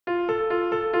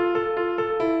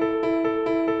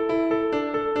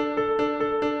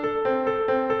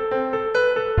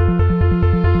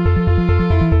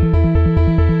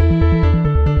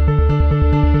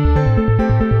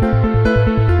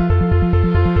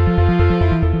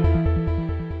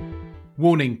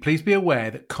Warning, please be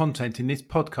aware that content in this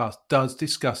podcast does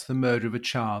discuss the murder of a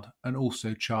child and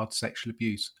also child sexual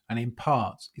abuse, and in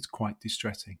parts it's quite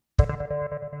distressing.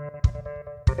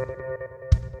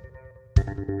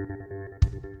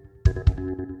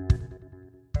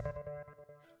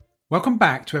 Welcome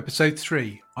back to episode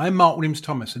 3. I'm Mark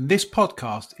Williams-Thomas, and this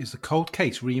podcast is the cold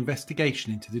case reinvestigation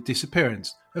into the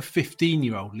disappearance of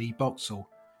 15-year-old Lee Boxell.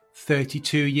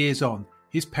 32 years on,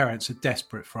 his parents are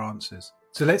desperate for answers.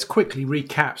 So let's quickly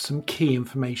recap some key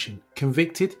information.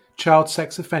 Convicted child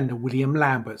sex offender William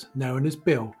Lambert, known as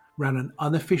Bill, ran an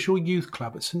unofficial youth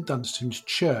club at St Dunstan's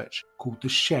Church called The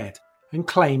Shed and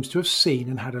claims to have seen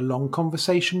and had a long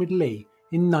conversation with Lee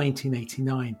in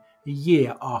 1989, a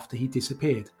year after he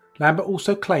disappeared. Lambert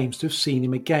also claims to have seen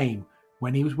him again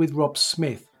when he was with Rob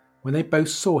Smith, when they both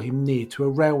saw him near to a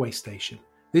railway station.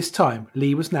 This time,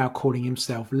 Lee was now calling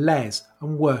himself Les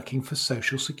and working for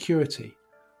Social Security.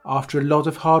 After a lot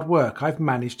of hard work, I've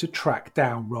managed to track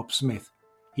down Rob Smith.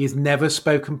 He has never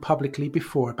spoken publicly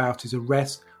before about his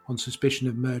arrest on suspicion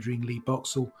of murdering Lee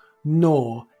Boxell,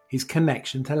 nor his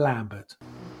connection to Lambert.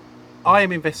 I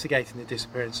am investigating the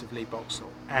disappearance of Lee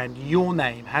Boxell, and your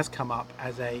name has come up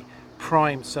as a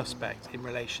prime suspect in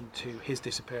relation to his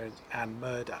disappearance and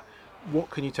murder. What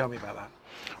can you tell me about that?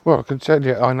 Well, I can tell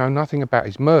you I know nothing about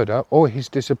his murder or his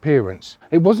disappearance.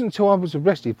 It wasn't until I was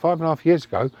arrested 5.5 years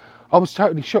ago I was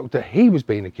totally shocked that he was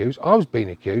being accused, I was being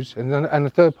accused, and a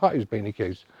third party was being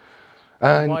accused.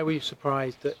 And why were you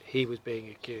surprised that he was being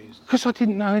accused? Because I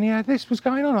didn't know any of this was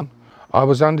going on. I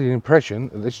was under the impression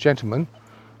that this gentleman,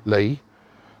 Lee,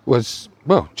 was,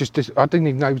 well, I didn't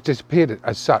even know he was disappeared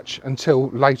as such until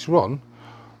later on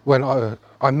when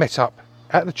I met up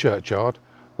at the churchyard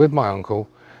with my uncle,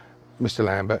 Mr.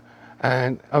 Lambert,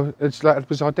 and it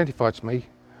was identified to me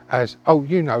as, oh,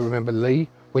 you know, remember Lee,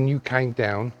 when you came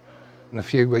down, and a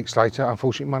few weeks later,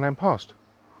 unfortunately, my name passed.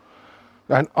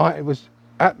 And I was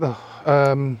at the,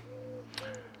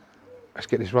 let's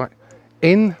get this right,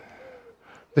 in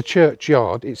the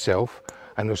churchyard itself,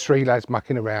 and there was 3 lads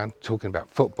mucking around, talking about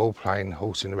football, playing,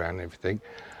 horsing around and everything.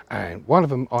 And one of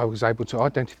them I was able to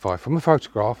identify from a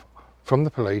photograph from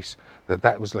the police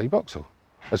that was Lee Boxell.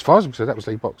 As far as I'm concerned, that was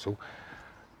Lee Boxell.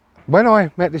 When I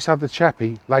met this other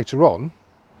chappie later on,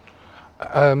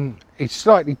 it's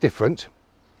slightly different,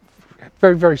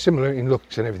 very, very similar in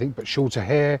looks and everything, but shorter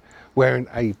hair, wearing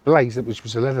a blazer, which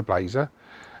was a leather blazer.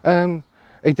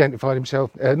 Identified himself,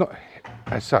 not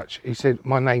as such. He said,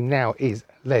 my name now is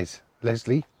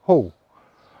Leslie Hall.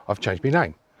 I've changed my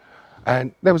name.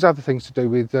 And there was other things to do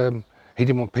with, he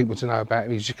didn't want people to know about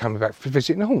him, he was just coming back for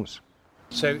visiting the haunts.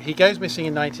 So he goes missing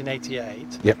in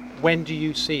 1988. Yep. When do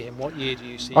you see him? What year do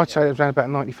you see him? I'd say it was around about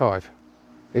 95.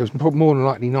 It was more than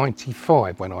likely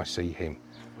 95 when I see him.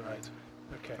 Right,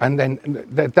 okay. And then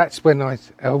that's when I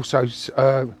also,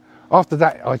 after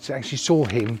that, I actually saw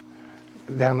him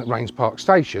down at Rains Park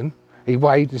Station. He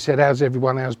waved and said, how's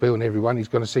everyone, how's Bill and everyone? He's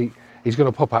going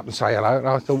to pop up and say hello. And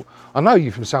I thought, I know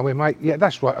you from somewhere, mate. Yeah,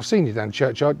 that's right, I've seen you down the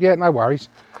churchyard. Yeah, no worries.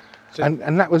 So,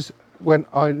 and that was when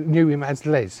I knew him as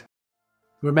Les.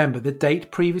 Remember, the date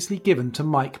previously given to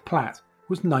Mike Platt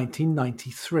was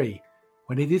 1993,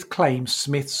 when it is claimed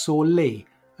Smith saw Lee,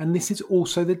 and this is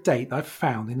also the date I've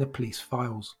found in the police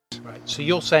files. Right, so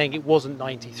you're saying it wasn't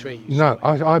 93? No,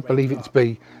 I believe it to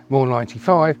be more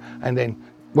 95, and then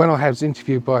when I was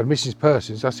interviewed by Mrs.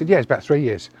 Persons, I said, yeah, it's about 3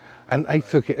 years. And they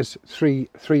took it as three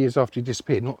years after he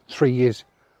disappeared, not 3 years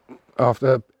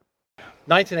after.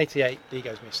 1988, Lee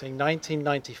goes missing.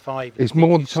 1995. It's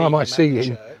more the time I see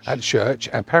him at church.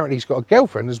 Apparently, he's got a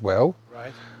girlfriend as well.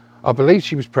 Right. I believe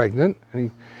she was pregnant,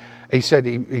 and he said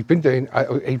he'd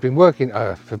been working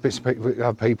for bits of people, with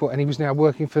other people, and he was now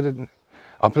working for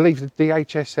I believe the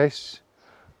DHSS.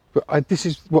 But this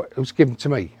is what was given to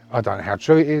me. I don't know how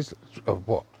true it is or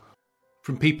what.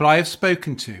 From people I have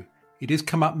spoken to, it has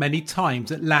come up many times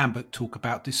that Lambert talk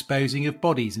about disposing of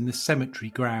bodies in the cemetery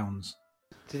grounds.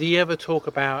 Did he ever talk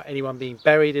about anyone being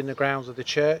buried in the grounds of the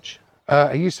church?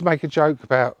 He used to make a joke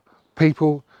about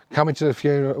people coming to the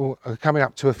funeral, coming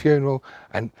up to a funeral,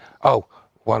 and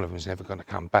one of them's never going to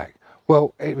come back.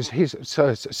 Well, it was his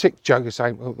sick joke of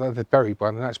saying, well, they buried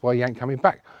one, and that's why he ain't coming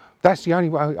back. That's the only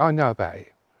way I know about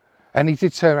it. And he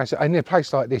did turn around and say, in a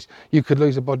place like this, you could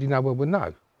lose a body, no one would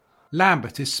know.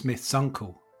 Lambert is Smith's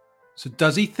uncle. So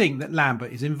does he think that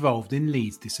Lambert is involved in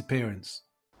Lee's disappearance?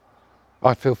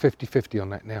 I feel 50-50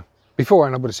 on that now. Before, I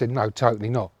would have said, no, totally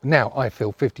not. Now, I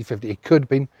feel 50-50. It could have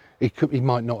been, he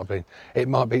might not have been. It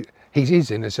might be, he is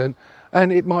innocent,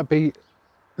 and it might be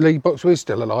Lee Boxell is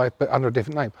still alive, but under a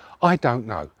different name. I don't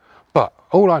know. But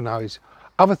all I know is,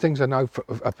 other things I know,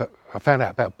 I found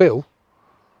out about Bill,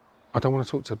 I don't want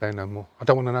to talk to the man no more. I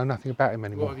don't want to know nothing about him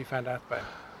anymore. What have you found out about him?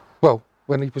 Well,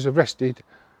 when he was arrested,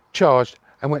 charged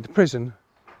and went to prison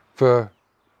for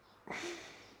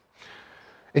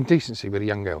indecency with a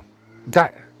young girl.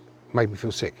 That made me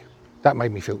feel sick. That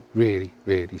made me feel really,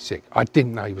 really sick. I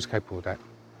didn't know he was capable of that.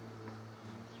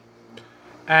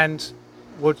 And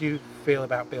what do you feel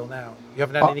about Bill now? You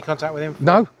haven't had any contact with him?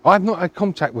 No, I've not had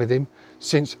contact with him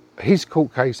since his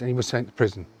court case and he was sent to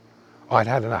prison. I'd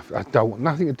had enough. I don't want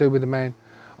nothing to do with the man.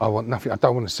 I want nothing. I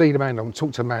don't want to see the man. I don't want to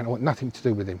talk to the man. I want nothing to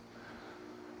do with him.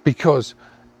 Because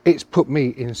it's put me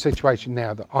in a situation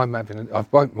now that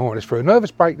I've went more or less through a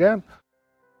nervous breakdown.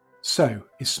 So,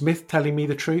 is Smith telling me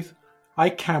the truth? I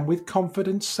can with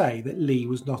confidence say that Lee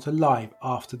was not alive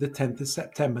after the 10th of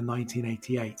September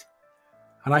 1988.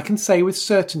 And I can say with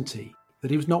certainty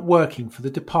that he was not working for the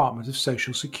Department of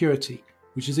Social Security,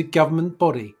 which is a government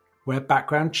body where a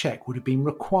background check would have been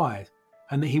required,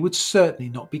 and that he would certainly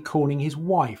not be calling his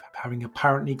wife, having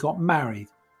apparently got married,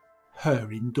 her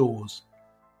indoors.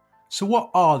 So what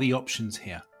are the options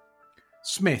here?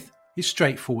 Smith is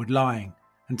straightforward lying,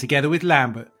 and together with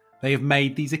Lambert, they have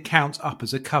made these accounts up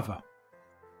as a cover.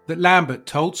 That Lambert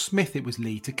told Smith it was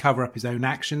Lee to cover up his own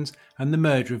actions and the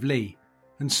murder of Lee,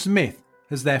 and Smith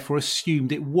has therefore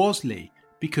assumed it was Lee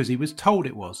because he was told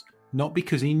it was, not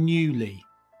because he knew Lee.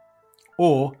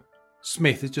 Or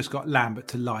Smith has just got Lambert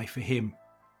to lie for him.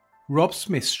 Rob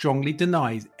Smith strongly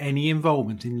denies any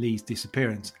involvement in Lee's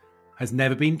disappearance, has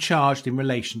never been charged in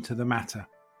relation to the matter.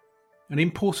 An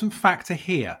important factor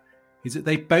here is that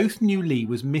they both knew Lee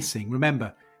was missing.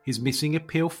 Remember, his missing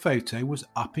appeal photo was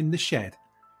up in the shed,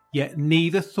 yet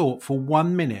neither thought for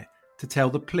 1 minute to tell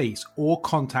the police or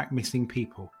contact missing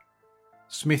people.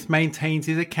 Smith maintains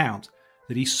his account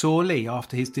that he saw Lee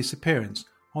after his disappearance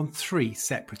on 3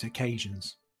 separate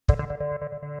occasions.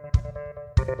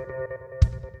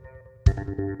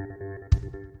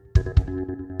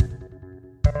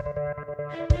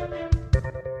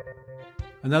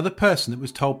 Another person that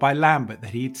was told by Lambert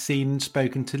that he had seen and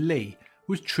spoken to Lee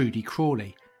was Trudy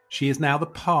Crawley. She is now the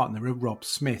partner of Rob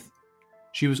Smith.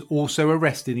 She was also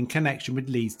arrested in connection with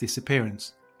Lee's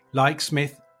disappearance. Like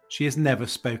Smith, she has never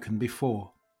spoken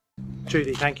before.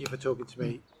 Trudy, thank you for talking to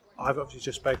me. I've obviously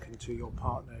just spoken to your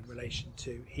partner in relation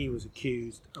to he was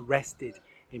accused, arrested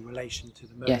in relation to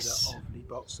the murder of Lee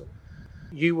Boxell.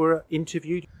 You were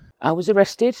interviewed? I was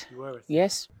arrested. You were arrested?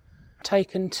 Yes.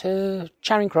 Taken to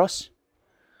Charing Cross,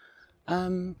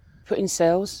 put in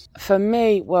cells. For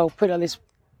me, well, put it like this,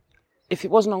 if it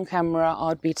wasn't on camera,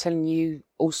 I'd be telling you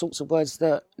all sorts of words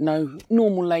that no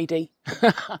normal lady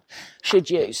should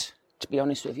use, to be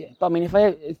honest with you. But I mean, put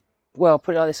it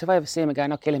like this, if I ever see him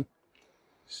again, I'll kill him.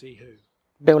 See who?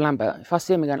 Bill Lambert. If I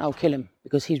see him again, I'll kill him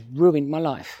because he's ruined my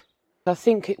life. I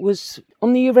think it was,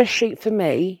 on the arrest sheet for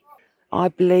me, I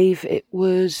believe it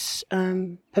was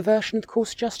perversion of the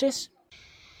course of justice.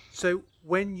 So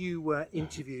when you were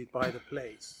interviewed by the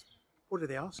police, what did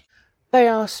they ask? They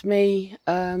asked me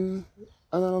along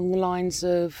the lines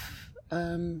of,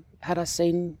 had I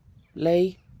seen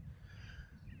Lee?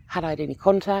 Had I had any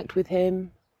contact with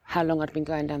him? How long I'd been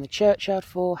going down the churchyard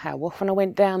for? How often I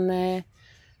went down there?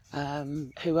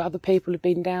 Who other people had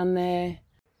been down there?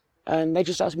 And they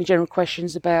just asked me general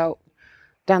questions about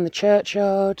down the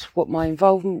churchyard, what my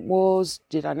involvement was,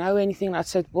 did I know anything? And I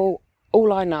said, well,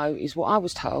 all I know is what I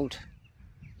was told.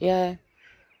 Yeah,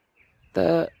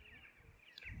 that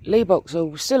Lee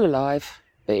Boxell was still alive,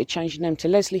 but he changed his name to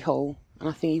Leslie Hall, and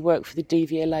I think he worked for the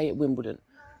DVLA at Wimbledon.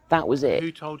 That was it.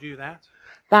 Who told you that?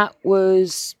 That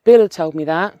was, Bill had told me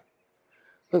that,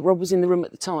 but Rob was in the room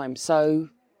at the time, so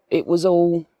it was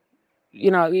all,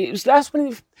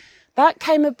 that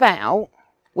came about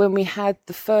when we had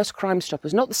the first Crime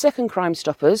Stoppers, not the second Crime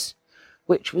Stoppers,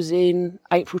 which was in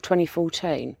April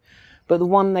 2014, but the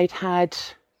one they'd had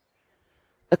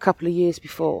a couple of years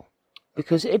before,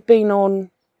 because it had been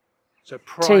on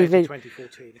prior TV. To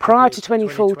 2014. Prior to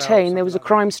 2014, there was a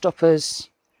Crime Stoppers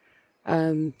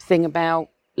thing about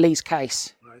Lee's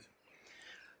case. Right.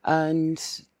 And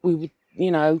we would,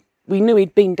 we knew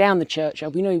he'd been down the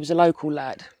churchyard. We knew he was a local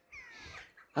lad.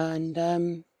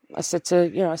 And I said to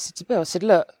Bill, I said,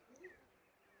 look,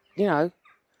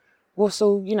 because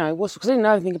I didn't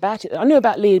know anything about it. I knew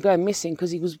about Lee going missing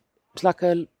because he was like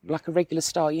a regular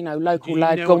star, local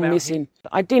lad gone missing.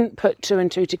 I didn't put 2 and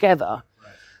 2 together,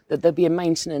 right, that there'd be a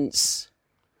maintenance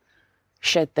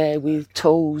shed there with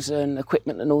tools and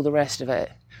equipment and all the rest of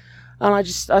it. And I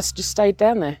just stayed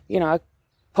down there. I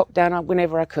popped down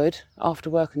whenever I could after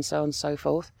work and so on and so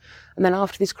forth. And then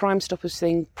after this Crime Stoppers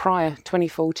thing prior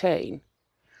 2014,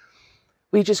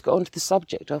 we just got onto the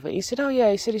subject of it. He said, oh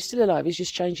yeah, he's still alive. He's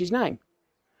just changed his name.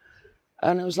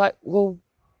 And I was like, well,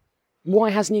 why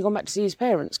hasn't he gone back to see his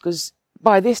parents? Because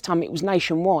by this time it was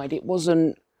nationwide. It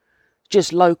wasn't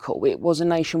just local. It was a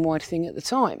nationwide thing at the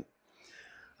time.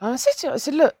 And I said to her, I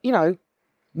said, look,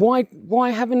 why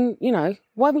haven't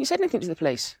you said anything to the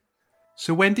police?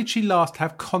 So when did she last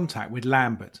have contact with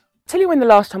Lambert? Tell you when the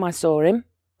last time I saw him.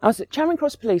 I was at Charing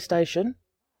Cross Police Station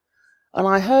and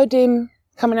I heard him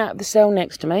coming out of the cell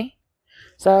next to me.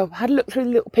 So I had a look through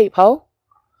the little peephole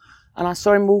and I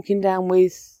saw him walking down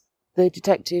with the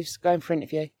detectives going for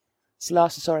interview. It's the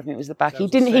last I saw of him, it was the back. He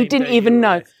didn't even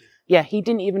know. Yeah, he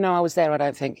didn't even know I was there, I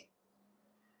don't think.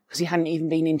 Because he hadn't even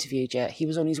been interviewed yet. He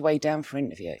was on his way down for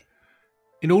interview.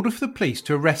 In order for the police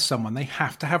to arrest someone, they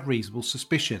have to have reasonable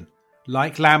suspicion.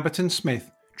 Like Lambert and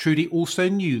Smith, Trudy also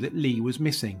knew that Lee was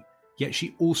missing, yet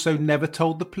she also never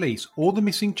told the police or the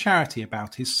missing charity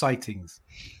about his sightings.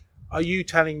 Are you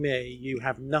telling me you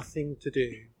have nothing to do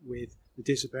with the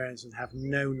disappearance and have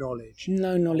no knowledge?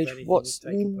 No knowledge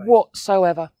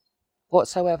whatsoever.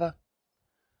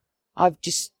 I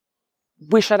just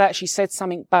wish I'd actually said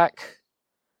something back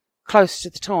close to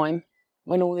the time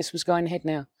when all this was going ahead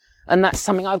now. And that's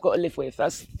something I've got to live with.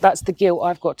 That's the guilt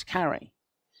I've got to carry.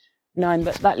 Knowing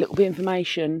that little bit of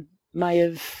information may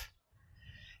have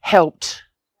helped.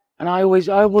 And I will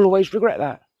always regret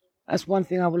that. That's one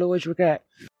thing I will always regret.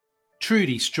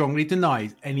 Trudy strongly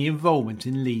denies any involvement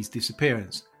in Lee's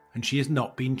disappearance, and she has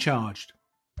not been charged.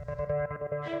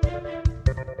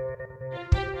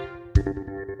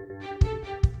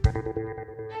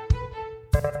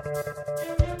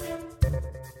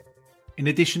 In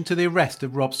addition to the arrest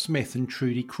of Rob Smith and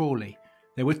Trudy Crawley,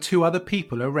 there were 2 other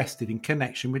people arrested in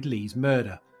connection with Lee's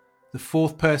murder. The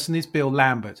 4th person is Bill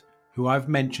Lambert, who I've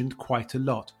mentioned quite a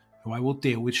lot, who I will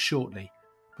deal with shortly.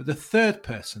 But the 3rd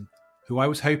person, who I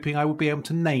was hoping I would be able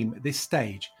to name at this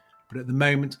stage, but at the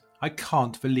moment I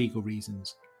can't for legal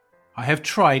reasons. I have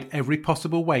tried every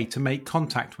possible way to make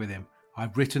contact with him.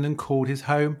 I've written and called his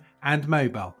home and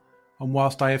mobile, and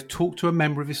whilst I have talked to a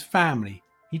member of his family,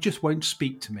 he just won't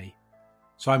speak to me.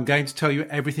 So I'm going to tell you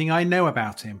everything I know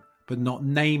about him, but not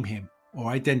name him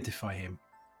or identify him.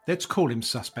 Let's call him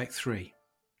Suspect 3.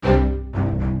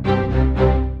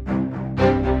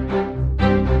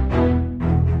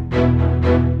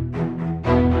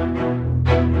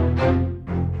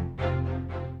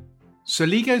 So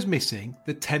Lee goes missing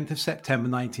the 10th of September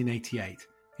 1988.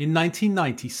 In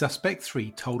 1990, Suspect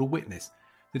 3 told a witness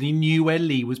that he knew where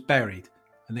Lee was buried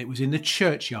and that it was in the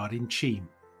churchyard in Cheam.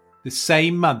 The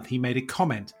same month he made a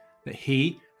comment that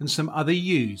he and some other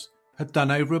youths had done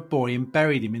over a boy and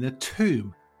buried him in a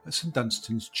tomb at St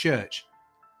Dunstan's Church.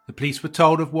 The police were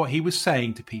told of what he was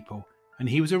saying to people and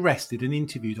he was arrested and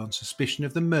interviewed on suspicion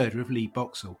of the murder of Lee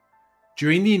Boxell.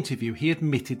 During the interview he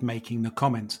admitted making the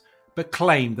comments, but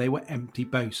claimed they were empty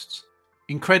boasts.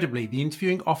 Incredibly, the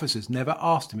interviewing officers never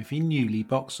asked him if he knew Lee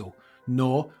Boxell,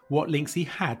 nor what links he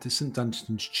had to St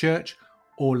Dunstan's Church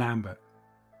or Lambert.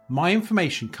 My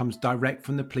information comes direct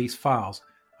from the police files,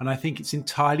 and I think it's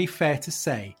entirely fair to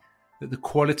say that the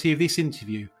quality of this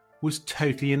interview was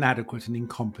totally inadequate and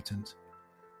incompetent.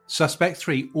 Suspect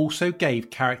 3 also gave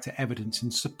character evidence in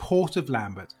support of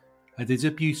Lambert at his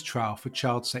abuse trial for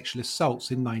child sexual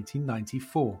assaults in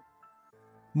 1994.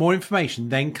 More information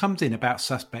then comes in about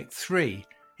Suspect 3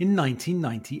 in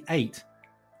 1998,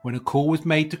 when a call was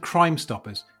made to Crime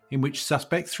Stoppers in which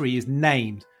Suspect 3 is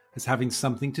named as having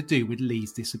something to do with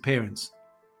Lee's disappearance.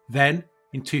 Then,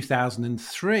 in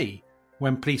 2003,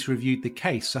 when police reviewed the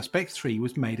case, Suspect 3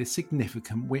 was made a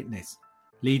significant witness,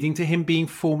 leading to him being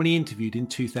formally interviewed in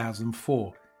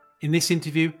 2004. In this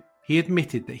interview, he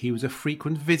admitted that he was a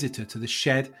frequent visitor to the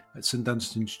shed at St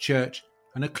Dunstan's Church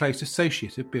and a close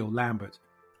associate of Bill Lambert.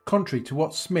 Contrary to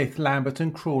what Smith, Lambert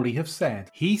and Crawley have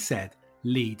said, he said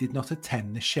Lee did not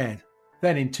attend the shed.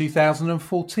 Then in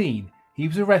 2014, he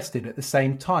was arrested at the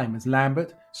same time as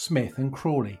Lambert, Smith and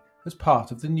Crawley as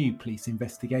part of the new police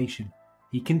investigation.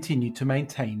 He continued to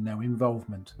maintain no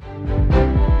involvement.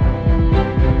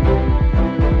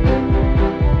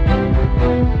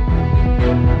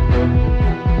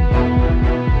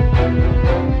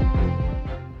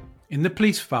 In the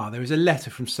police file there is a letter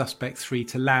from Suspect 3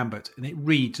 to Lambert and it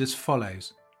reads as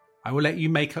follows. I will let you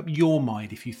make up your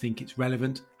mind if you think it's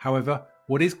relevant. However,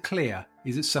 what is clear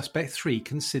is that Suspect 3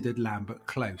 considered Lambert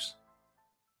close.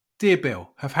 Dear Bill,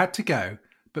 have had to go,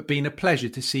 but been a pleasure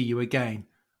to see you again.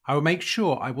 I will make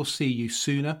sure I will see you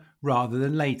sooner rather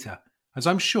than later, as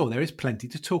I'm sure there is plenty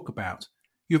to talk about.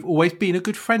 You have always been a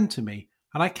good friend to me,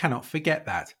 and I cannot forget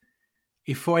that.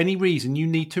 If for any reason you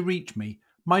need to reach me,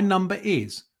 my number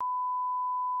is...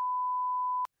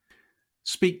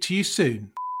 Speak to you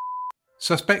soon.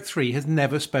 Suspect 3 has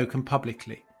never spoken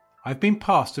publicly. I've been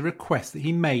passed a request that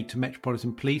he made to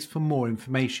Metropolitan Police for more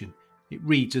information. It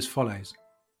reads as follows.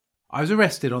 I was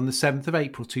arrested on the 7th of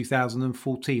April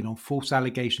 2014 on false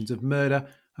allegations of murder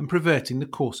and perverting the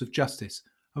course of justice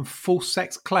and false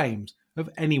sex claims of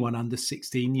anyone under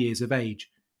 16 years of age.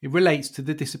 It relates to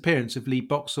the disappearance of Lee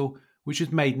Boxell, which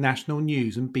has made national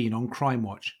news and been on Crime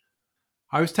Watch.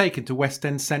 I was taken to West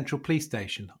End Central Police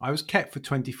Station. I was kept for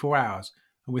 24 hours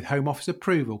and with Home Office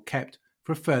approval kept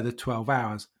for a further 12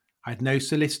 hours. I had no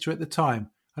solicitor at the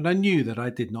time and I knew that I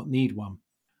did not need one.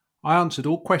 I answered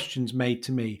all questions made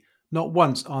to me, not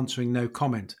once answering no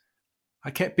comment. I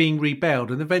kept being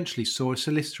rebailed and eventually saw a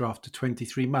solicitor after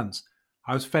 23 months.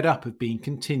 I was fed up of being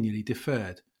continually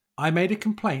deferred. I made a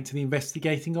complaint to the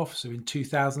investigating officer in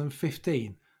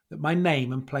 2015 that my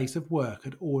name and place of work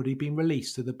had already been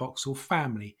released to the Boxell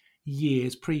family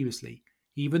years previously,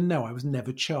 even though I was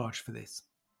never charged for this.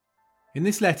 In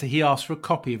this letter, he asked for a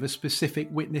copy of a specific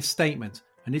witness statement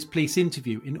and his police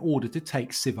interview in order to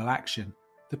take civil action.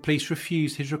 The police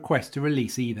refused his request to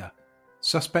release either.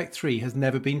 Suspect 3 has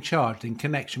never been charged in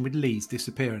connection with Lee's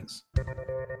disappearance.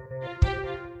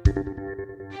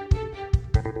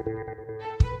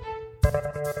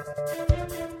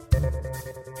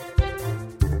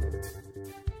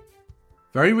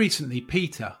 Very recently,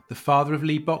 Peter, the father of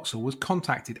Lee Boxell, was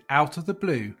contacted out of the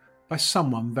blue by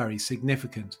someone very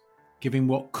significant, giving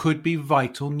what could be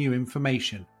vital new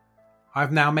information. I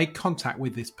have now made contact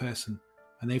with this person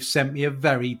and they've sent me a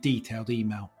very detailed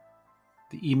email.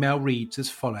 The email reads as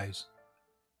follows.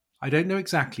 I don't know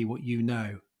exactly what you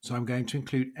know, so I'm going to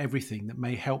include everything that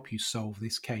may help you solve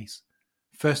this case.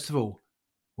 First of all,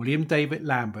 William David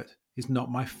Lambert is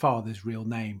not my father's real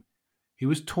name. He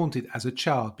was taunted as a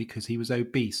child because he was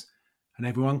obese, and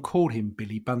everyone called him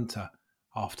Billy Bunter,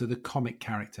 after the comic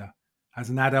character. As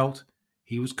an adult,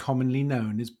 he was commonly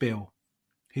known as Bill.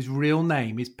 His real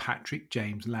name is Patrick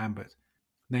James Lambert,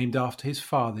 named after his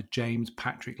father James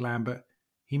Patrick Lambert.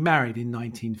 He married in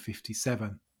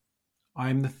 1957. I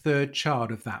am the third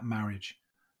child of that marriage.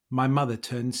 My mother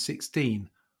turned 16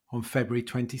 on February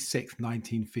 26,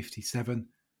 1957.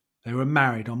 They were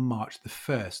married on March the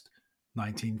 1st,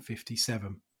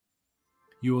 1957.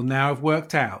 You will now have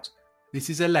worked out this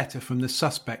is a letter from the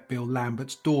suspect Bill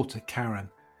Lambert's daughter Karen.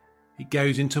 It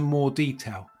goes into more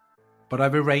detail, but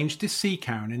I've arranged to see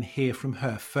Karen and hear from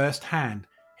her firsthand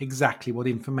exactly what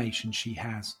information she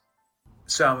has.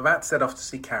 So I'm about to set off to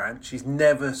see Karen. She's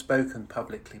never spoken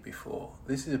publicly before.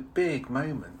 This is a big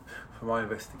moment for my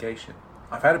investigation.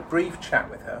 I've had a brief chat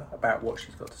with her about what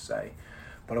she's got to say,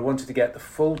 but I wanted to get the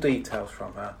full details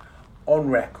from her on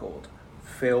record,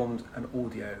 filmed and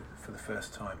audio for the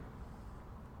first time.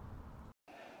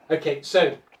 Okay,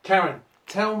 so Karen,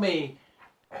 tell me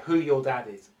who your dad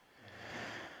is.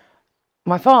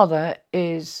 My father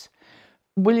is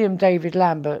William David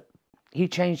Lambert. He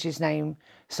changed his name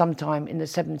sometime in the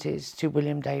 70s to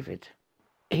William David.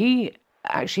 He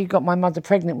actually got my mother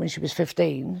pregnant when she was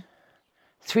 15,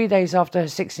 3 days after her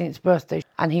 16th birthday,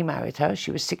 and he married her.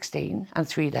 She was 16 and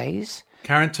 3 days.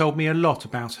 Karen told me a lot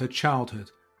about her childhood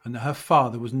and that her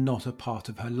father was not a part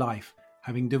of her life,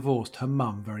 having divorced her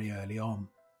mum very early on.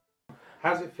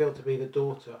 How does it feel to be the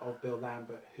daughter of Bill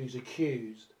Lambert, who's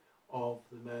accused of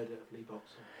the murder of Lee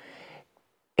Boxell?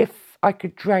 If I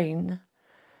could drain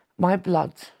my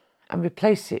blood and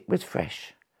replace it with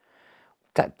fresh,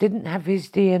 that didn't have his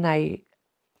DNA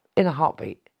in a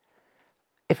heartbeat,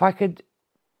 if I could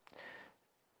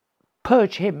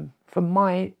purge him from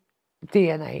my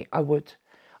DNA, I would.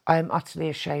 I am utterly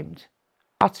ashamed.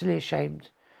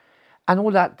 And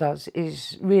all that does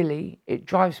is really, it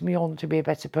drives me on to be a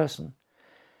better person.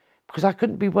 Because I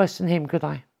couldn't be worse than him, could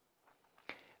I?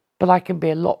 But I can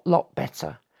be a lot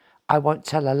better. I won't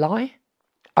tell a lie.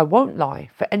 I won't lie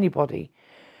for anybody.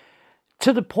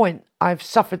 To the point I've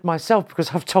suffered myself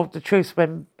because I've told the truth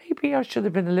when maybe I should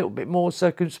have been a little bit more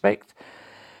circumspect.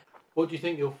 What do you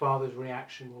think your father's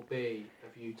reaction will be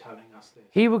of you telling us this?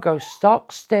 He will go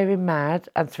stark staring mad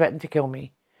and threaten to kill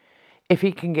me. If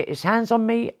he can get his hands on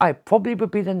me, I probably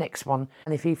would be the next one.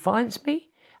 And if he finds me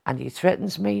and he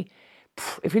threatens me,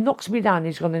 if he knocks me down,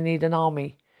 he's going to need an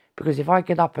army. Because if I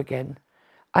get up again,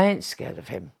 I ain't scared of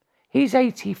him. He's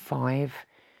 85.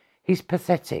 He's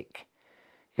pathetic.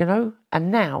 You know? And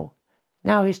now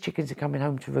his chickens are coming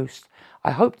home to roost.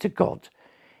 I hope to God,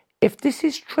 if this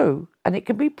is true and it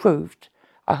can be proved,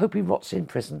 I hope he rots in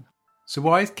prison. So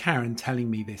why is Karen telling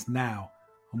me this now?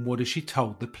 And what has she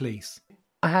told the police?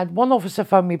 I had one officer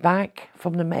phone me back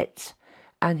from the Met,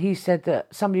 and he said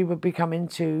that somebody would be coming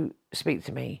to speak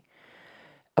to me.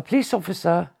 A police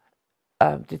officer,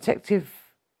 detective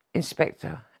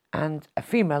inspector, and a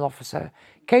female officer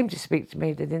came to speak to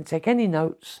me. They didn't take any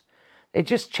notes. They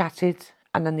just chatted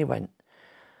and then they went.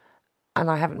 And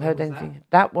I haven't heard anything.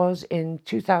 That was in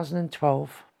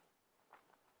 2012.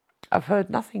 I've heard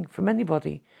nothing from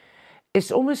anybody.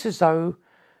 It's almost as though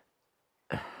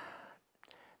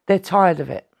they're tired of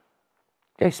it.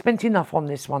 They've spent enough on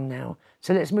this one now,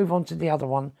 so let's move on to the other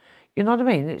one. You know what I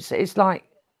mean? It's like,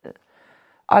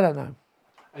 I don't know.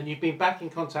 And you've been back in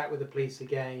contact with the police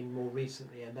again more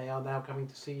recently, and they are now coming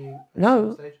to see you at No,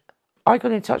 some stage? I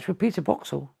got in touch with Peter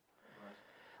Boxell.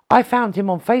 I found him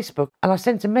on Facebook, and I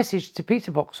sent a message to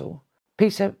Peter Boxell.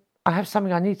 Peter, I have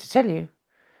something I need to tell you.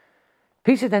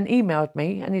 Peter then emailed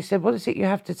me, and he said, what is it you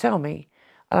have to tell me?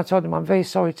 And I told him, I'm very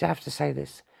sorry to have to say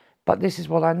this, but this is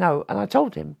what I know. And I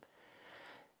told him.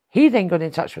 He then got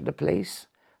in touch with the police,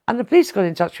 and the police got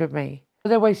in touch with me.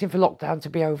 They're waiting for lockdown to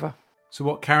be over. So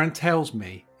what Karen tells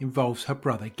me involves her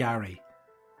brother Gary,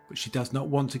 but she does not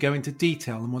want to go into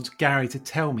detail and wants Gary to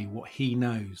tell me what he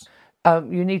knows.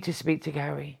 You need to speak to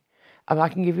Gary, and I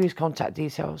can give you his contact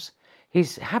details.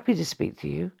 He's happy to speak to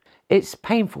you. It's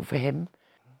painful for him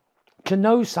to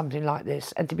know something like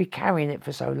this and to be carrying it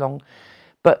for so long.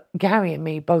 But Gary and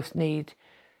me both need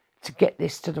to get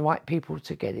this to the right people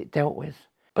to get it dealt with.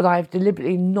 But I've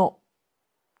deliberately not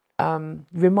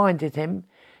reminded him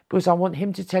because I want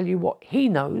him to tell you what he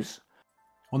knows.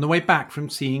 On the way back from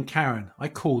seeing Karen, I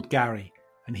called Gary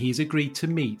and he's agreed to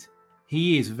meet.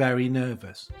 He is very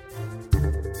nervous.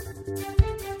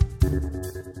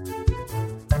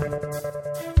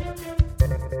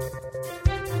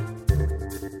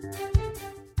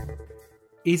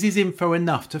 Is his info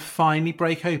enough to finally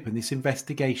break open this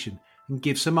investigation and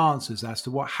give some answers as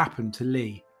to what happened to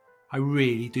Lee? I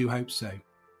really do hope so.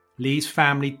 Lee's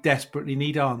family desperately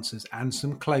need answers and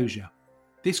some closure.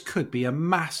 This could be a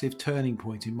massive turning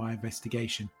point in my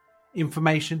investigation.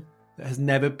 Information that has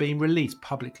never been released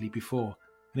publicly before.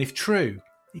 And if true,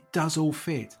 it does all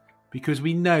fit, because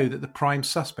we know that the prime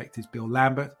suspect is Bill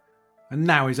Lambert, and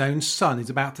now his own son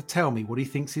is about to tell me what he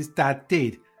thinks his dad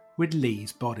did with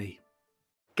Lee's body.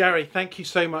 Gary, thank you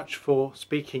so much for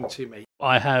speaking to me.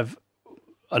 I have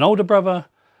an older brother,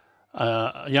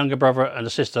 a younger brother and a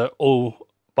sister, all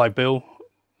by Bill,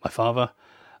 my father,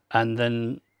 and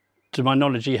then to my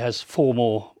knowledge he has 4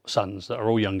 more sons that are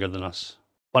all younger than us.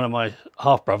 One of my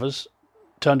half-brothers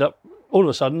turned up all of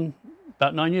a sudden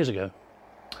about 9 years ago.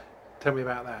 Tell me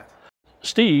about that.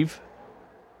 Steve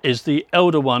is the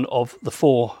elder one of the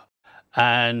 4,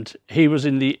 and he was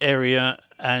in the area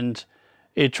and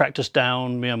he tracked us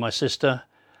down, me and my sister.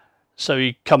 So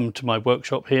he come to my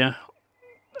workshop here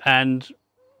and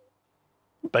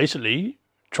basically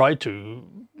tried to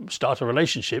start a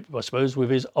relationship, I suppose, with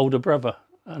his older brother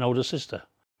and older sister.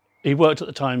 He worked at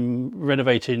the time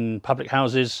renovating public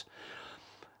houses,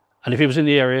 and if he was in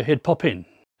the area, he'd pop in.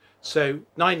 So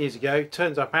 9 years ago,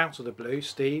 turns up out of the blue,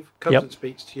 Steve comes and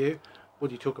speaks to you. What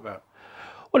do you talk about?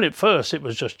 Well, at first it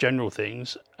was just general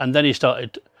things, and then he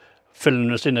started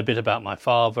filling us in a bit about my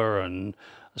father and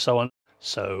so on.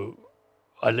 So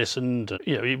I listened.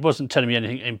 You know, he wasn't telling me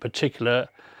anything in particular,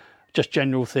 just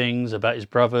general things about his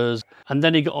brothers. And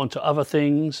then he got on to other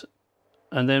things.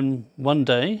 And then one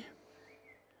day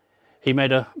he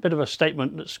made a bit of a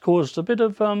statement that's caused a bit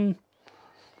of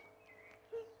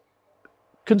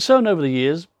concern over the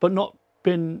years, but not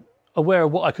been aware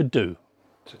of what I could do.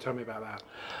 So tell me about that.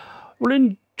 Well,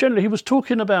 in general, he was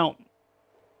talking about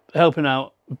helping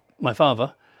out my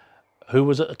father, who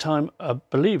was at the time, I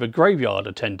believe, a graveyard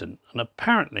attendant. And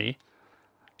apparently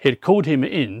he had called him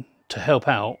in to help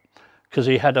out because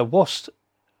he had a wasp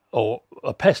or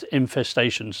a pest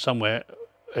infestation somewhere.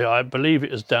 I believe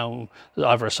it was down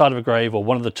either a side of a grave or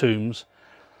one of the tombs.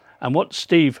 And what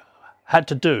Steve had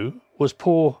to do was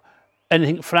pour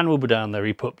anything flammable down there.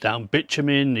 He put down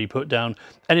bitumen, he put down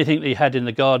anything that he had in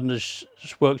the gardener's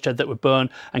workshed that would burn,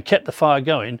 and kept the fire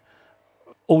going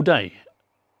all day.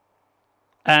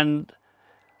 And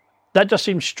that just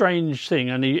seemed a strange thing,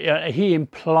 and he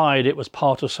implied it was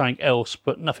part of something else,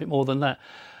 but nothing more than that.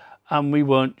 And we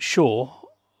weren't sure.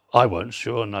 I weren't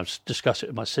sure, and I've discussed it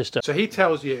with my sister. So he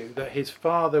tells you that his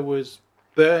father was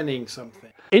burning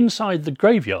something inside the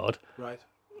graveyard, right?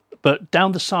 But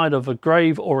down the side of a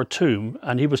grave or a tomb,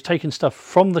 and he was taking stuff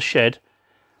from the shed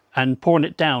and pouring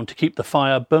it down to keep the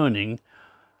fire burning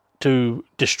to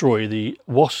destroy the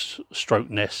wasp stroke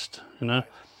nest, you know.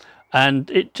 And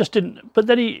it just didn't. But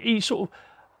then he sort of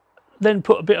then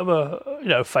put a bit of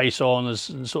a face on and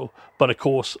sort of. But of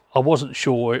course, I wasn't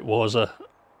sure it was a.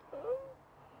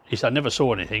 He said I never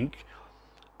saw anything,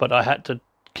 but I had to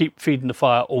keep feeding the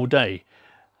fire all day,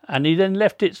 and he then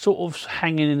left it sort of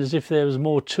hanging in as if there was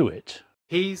more to it.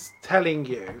 He's telling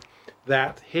you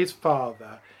that his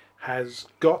father has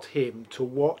got him to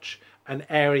watch an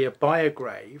area by a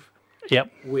grave Yep.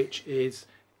 which is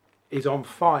on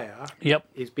fire, Yep.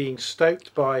 is being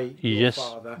stoked by your Yes.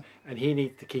 father, and he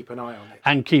needs to keep an eye on it.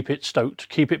 And keep it stoked,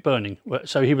 keep it burning.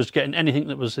 So he was getting anything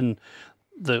that was in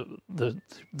the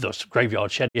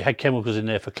graveyard shed. He had chemicals in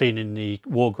there for cleaning the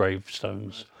war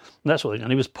gravestones, and that sort of thing.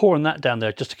 And he was pouring that down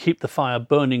there just to keep the fire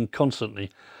burning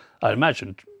constantly. I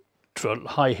imagine for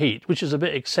high heat, which is a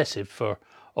bit excessive for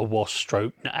a wasp,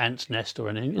 stroke, ant's nest or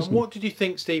anything. And what did you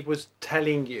think Steve was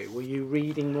telling you? Were you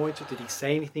reading more into it? Did he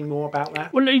say anything more about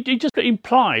that? Well, he just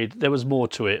implied there was more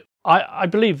to it. I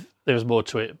believe there was more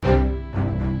to it.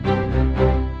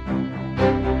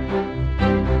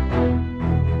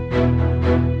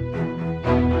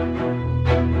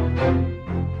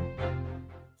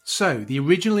 So, the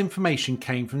original information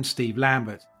came from Steve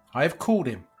Lambert. I have called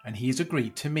him and he has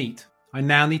agreed to meet. I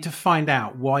now need to find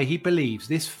out why he believes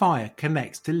this fire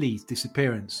connects to Lee's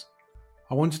disappearance.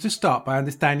 I wanted to start by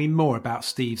understanding more about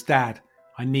Steve's dad.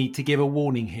 I need to give a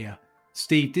warning here.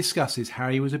 Steve discusses how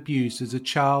he was abused as a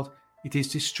child. It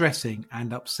is distressing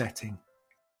and upsetting.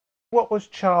 What was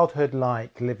childhood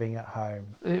like living at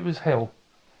home? It was hell.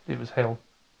 It was hell.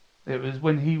 It was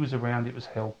when he was around, it was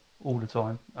hell all the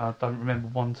time. I don't remember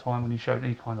one time when he showed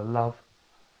any kind of love,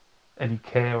 any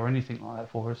care or anything like that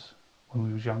for us when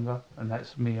we was younger, and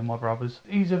that's me and my brothers.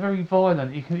 He's a very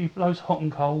violent. He blows hot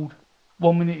and cold.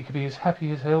 1 minute he could be as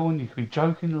happy as hell and you could be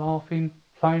joking, laughing,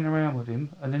 playing around with him,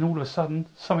 and then all of a sudden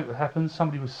something would happen,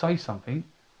 somebody would say something,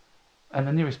 and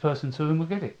the nearest person to them would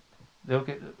get it. They'll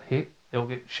get hit, they'll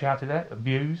get shouted at,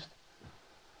 abused,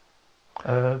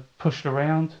 pushed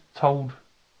around, told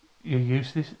you're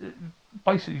useless.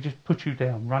 Basically just put you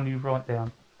down, run you right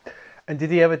down. And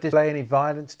did he ever display any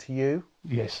violence to you?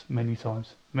 Yes, many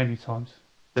times, many times.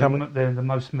 Tell me- They're the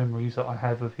most memories that I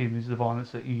have of him is the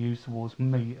violence that he used towards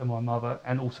me and my mother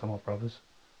and also my brothers.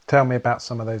 Tell me about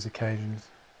some of those occasions.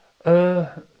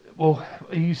 Well,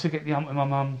 he used to get the ump with my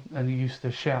mum and he used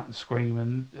to shout and scream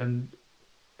and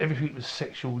everything was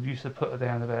sexual. He used to put her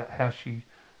down about how she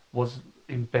was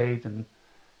in bed and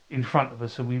in front of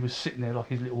us, and we were sitting there like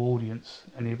his little audience,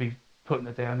 and he'd be putting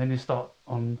her down. Then he'd start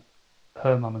on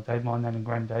her mum and dad, my nan and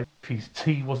granddad. If his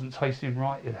tea wasn't tasting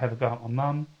right, he'd have a go at my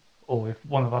mum, or if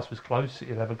one of us was close,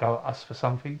 he'd have a go at us for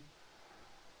something.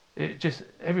 It just,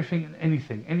 everything and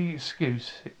anything, any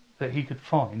excuse that he could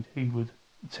find, he would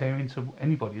tear into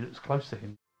anybody that was close to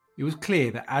him. It was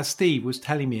clear that as Steve was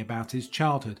telling me about his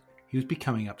childhood, he was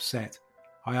becoming upset.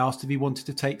 I asked if he wanted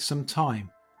to take some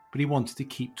time, but he wanted to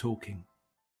keep talking.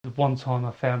 One time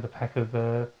I found a pack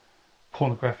of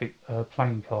pornographic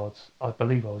playing cards. I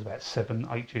believe I was about 7,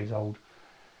 8 years old.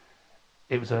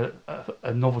 It was a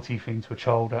novelty thing to a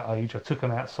child that age. I took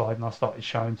them outside and I started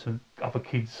showing to other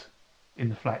kids in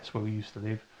the flats where we used to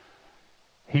live.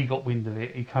 He got wind of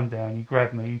it, he come down, he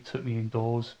grabbed me, he took me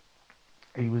indoors.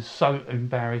 He was so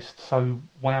embarrassed, so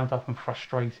wound up and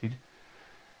frustrated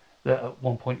that at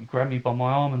one point he grabbed me by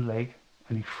my arm and leg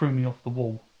and he threw me off the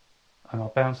wall. And I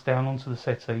bounced down onto the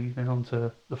settee, then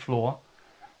onto the floor.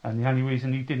 And the only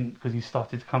reason he didn't, because he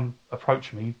started to come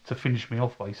approach me to finish me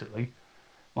off basically.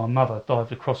 My mother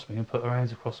dived across me and put her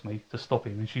hands across me to stop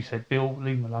him. And she said, "Bill,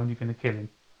 leave him alone, you're going to kill him."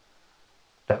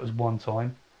 That was one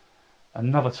time.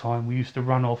 Another time we used to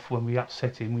run off when we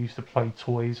upset him. We used to play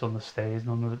toys on the stairs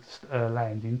and on the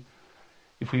landing.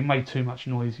 If we made too much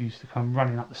noise, he used to come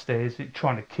running up the stairs,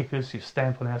 trying to kick us, he'd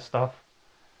stamp on our stuff.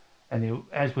 And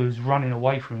as we was running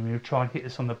away from him, he would try and hit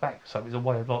us on the back, so it was a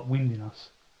way of like winding us.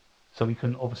 So we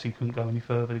obviously couldn't go any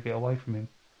further to get away from him.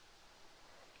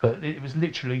 But it was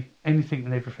literally anything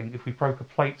and everything. If we broke a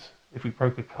plate, if we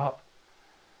broke a cup,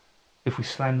 if we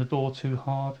slammed the door too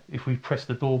hard, if we pressed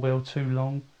the doorbell too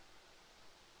long,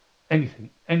 anything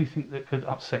that could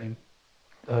upset him.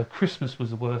 Christmas was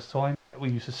the worst time. We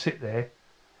used to sit there,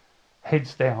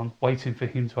 heads down, waiting for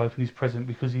him to open his present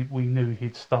because we knew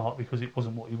he'd start because it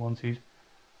wasn't what he wanted.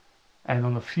 And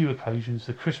on a few occasions,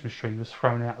 the Christmas tree was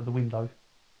thrown out of the window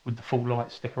with the full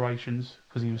lights, decorations,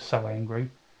 because he was so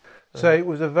angry. So it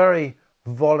was a very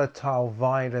volatile,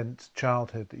 violent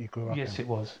childhood that you grew up in? Yes, it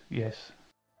was, yes.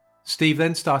 Steve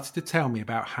then started to tell me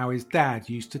about how his dad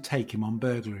used to take him on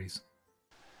burglaries.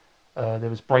 There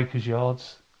was breakers'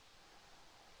 yards.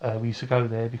 We used to go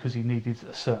there because he needed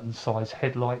a certain size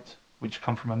headlight, which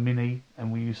come from a Mini,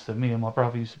 and me and my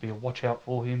brother used to be a watch out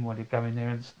for him when he'd go in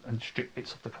there and strip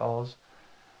bits off the cars.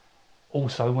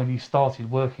 Also, when he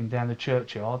started working down the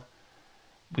churchyard,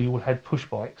 we all had push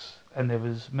bikes, and there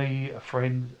was me, a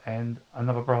friend, and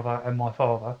another brother, and my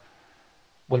father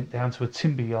went down to a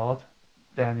timber yard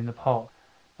down in the park,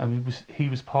 and he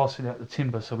was passing out the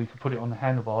timber so we could put it on the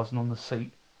handlebars and on the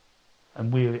seat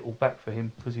and wheel it all back for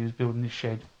him because he was building this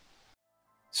shed.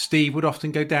 Steve would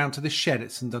often go down to the shed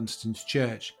at St Dunstan's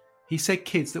Church. He said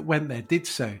kids that went there did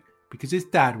so because his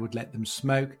dad would let them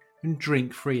smoke and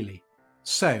drink freely.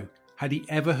 So, had he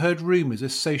ever heard rumours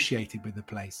associated with the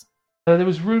place? There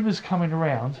was rumours coming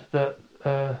around that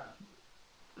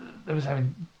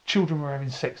children were having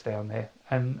sex down there,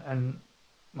 and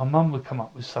my mum would come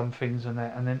up with some things and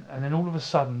that, and then all of a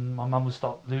sudden my mum would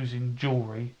start losing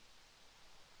jewellery,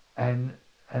 and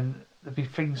there'd be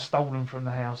things stolen from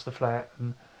the house, the flat,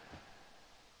 and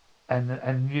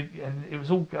it was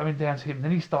all going down to him. And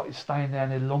then he started staying down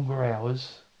there longer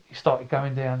hours. He started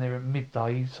going down there at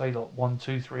midday, say like 1,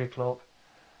 2, 3 o'clock,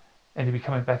 and he'd be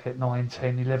coming back at 9,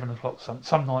 10, 11 o'clock.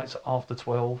 Some nights after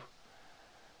 12.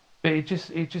 But it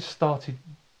just started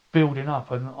building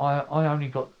up, and I only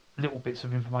got little bits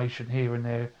of information here and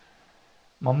there.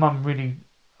 My mum really,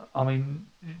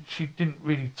 she didn't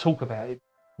really talk about it.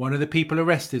 One of the people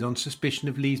arrested on suspicion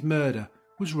of Lee's murder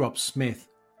was Rob Smith,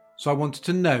 so I wanted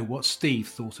to know what Steve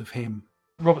thought of him.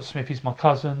 Robert Smith is my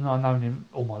cousin. I've known him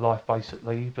all my life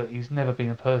basically, but he's never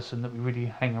been a person that we really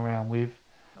hang around with.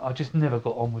 I just never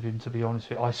got on with him, to be honest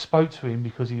with you. I spoke to him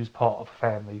because he was part of a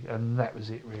family, and that was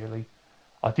it really.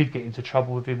 I did get into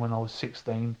trouble with him when I was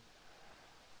 16.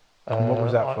 And what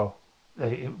was that for?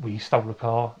 We stole a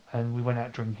car and we went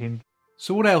out drinking.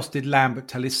 So what else did Lambert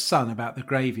tell his son about the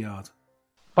graveyard?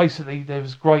 Basically, there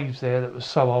was graves there that were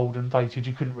so old and dated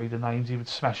you couldn't read the names. He would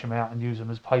smash them out and use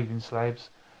them as paving slabs.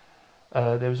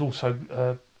 There was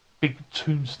also big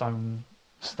tombstone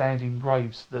standing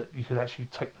graves that you could actually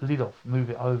take the lid off, move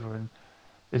it over, and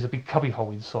there's a big cubby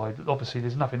hole inside. Obviously,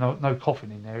 there's nothing, no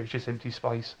coffin in there. It's just empty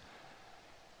space.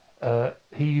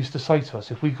 He used to say to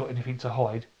us, if we've got anything to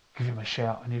hide, give him a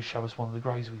shout and he'll show us one of the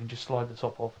graves we can just slide the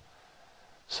top of.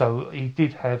 So he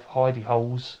did have hidey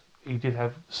holes. He did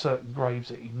have certain graves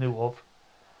that he knew of.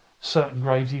 Certain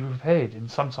graves he repaired, and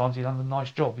sometimes he done a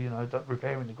nice job,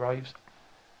 repairing the graves.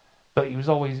 But it was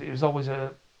always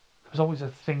a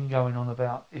thing going on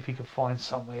about if he could find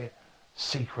somewhere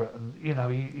secret, and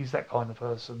he's that kind of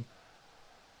person.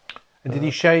 And did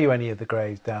he show you any of the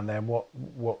graves down there? And what?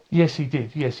 Yes, he did.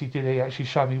 He actually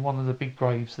showed me one of the big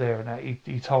graves there, and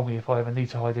he told me if I ever need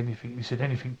to hide anything, he said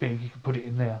anything big, you can put it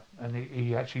in there, and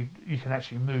you can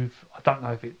actually move. I don't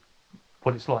know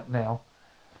what it's like now,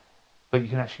 but you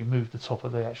can actually move the top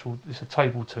of the actual. It's a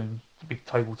table tomb, a big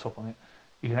tabletop on it.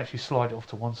 You can actually slide it off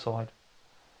to one side,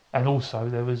 and also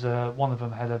there was one of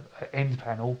them had an end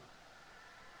panel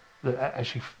that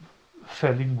actually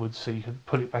fell inwards, so you could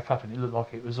pull it back up and it looked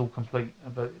like it was all complete,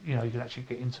 but you could actually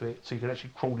get into it, so you could actually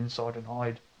crawl inside and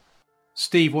hide.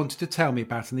 Steve wanted to tell me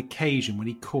about an occasion when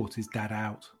he caught his dad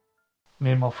out. Me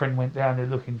and my friend went down there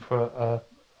looking for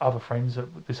other friends at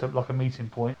this like a meeting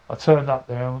point. I turned up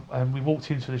there and we walked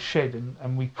into the shed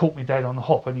and we caught my dad on the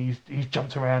hop, and he's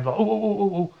jumped around like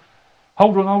oh,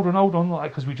 hold on, like,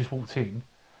 because we just walked in,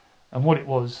 and what it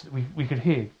was, we could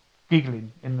hear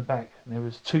giggling in the back, and there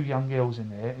was 2 young girls in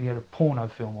there. He had a porno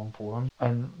film on for them,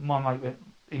 and my mate went,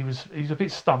 he's a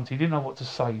bit stumped. He didn't know what to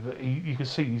say, but you could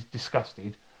see he's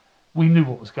disgusted. We knew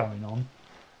what was going on,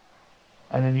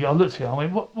 and then I looked at him. I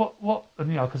went, what? And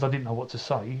because I didn't know what to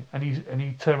say, and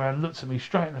he turned around and looked at me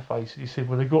straight in the face, and he said,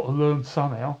 well, they've got to learn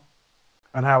somehow.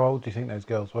 And how old do you think those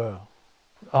girls were?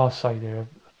 I'll say they're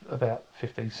about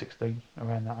 15, 16,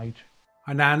 around that age.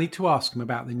 I now need to ask him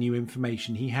about the new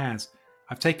information he has.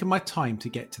 I've taken my time to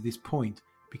get to this point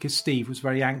because Steve was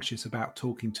very anxious about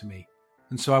talking to me,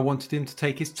 and so I wanted him to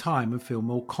take his time and feel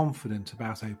more confident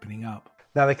about opening up.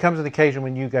 Now, there comes an occasion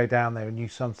when you go down there and you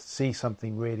see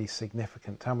something really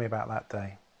significant. Tell me about that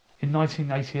day. In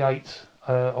 1988,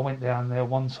 I went down there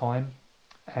one time,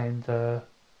 and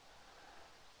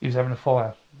he was having a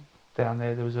fire down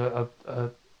there. There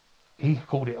was he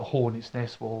called it a hornet's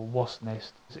nest or a wasp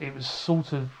nest. It was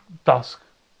sort of dusk,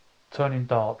 turning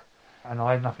dark, and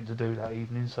I had nothing to do that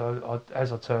evening, so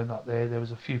as I turned up there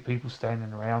was a few people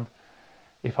standing around.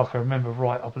 If I can remember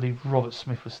right, I believe Robert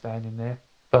Smith was standing there.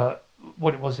 But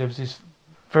what it was, there was this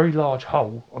very large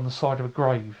hole on the side of a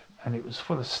grave, and it was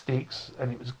full of sticks,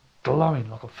 and it was glowing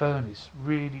like a furnace,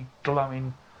 really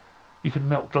glowing. You could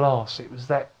melt glass. It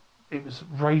was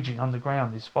raging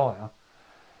underground, this fire.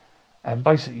 And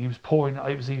basically he was pouring,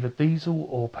 it was either diesel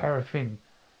or paraffin.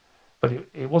 But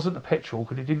it wasn't the petrol,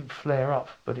 because it didn't flare up,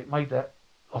 but it made that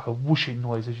like a whooshing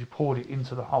noise as you poured it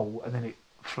into the hole, and then it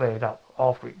flared up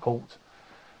after it caught.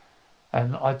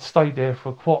 And I'd stayed there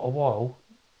for quite a while,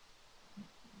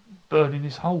 burning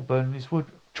this hole, burning this wood,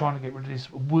 trying to get rid of this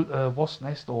wasp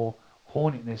nest or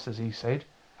hornet nest, as he said.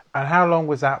 And how long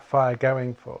was that fire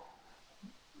going for?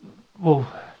 Well,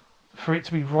 for it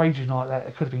to be raging like that,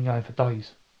 it could have been going for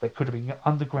days. It could have been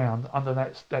underground, under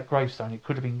that gravestone. It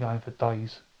could have been going for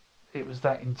days. It was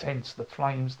that intense. The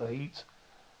flames, the heat,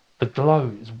 the glow.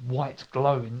 It was white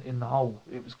glow in the hole.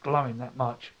 It was glowing that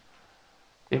much.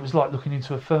 It was like looking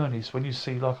into a furnace when you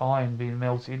see like iron being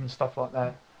melted and stuff like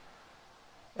that.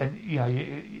 And you know,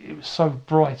 it was so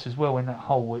bright as well in that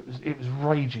hole. It was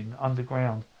raging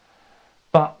underground.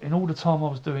 But in all the time I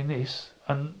was doing this,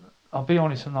 and I'll be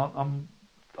honest, and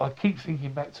I keep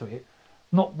thinking back to it.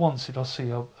 Not once did I see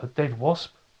a dead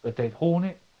wasp, a dead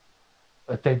hornet,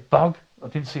 a dead bug. I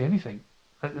didn't see anything.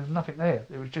 There was nothing there.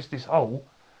 There was just this hole,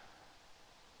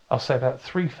 I'll say about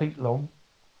 3 feet long,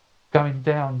 going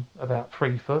down about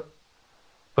 3 foot,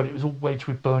 but it was all wedged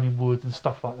with burning wood and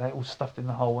stuff like that, all stuffed in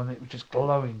the hole, and it was just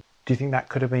glowing. Do you think that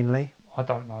could have been Lee? I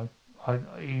don't know.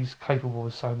 He's capable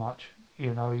of so much.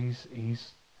 You know,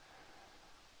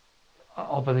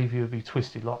 I believe he would be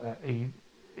twisted like that.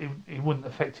 It wouldn't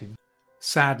affect him.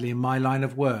 Sadly, in my line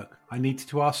of work, I needed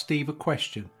to ask Steve a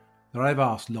question that I've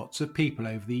asked lots of people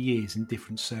over the years in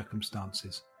different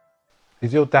circumstances.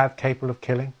 Is your dad capable of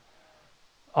killing?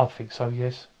 I think so,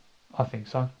 yes. I think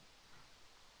so.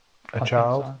 A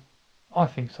child? I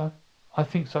think so. I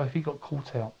think so if he got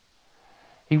caught out.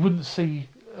 He wouldn't see,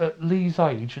 at Lee's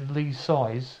age and Lee's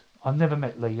size, I've never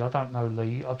met Lee, I don't know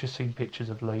Lee, I've just seen pictures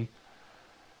of Lee.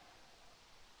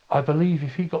 I believe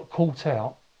if he got caught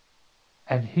out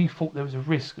and he thought there was a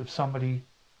risk of somebody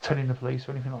telling the police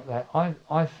or anything like that,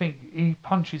 I think he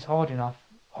punches hard enough,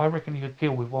 I reckon he could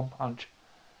kill with one punch.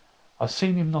 I've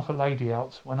seen him knock a lady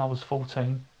out when I was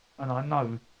 14, and I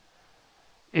know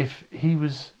if he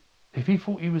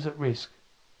thought he was at risk,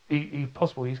 he's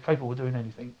capable of doing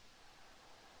anything.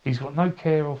 He's got no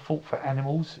care or thought for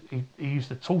animals. He used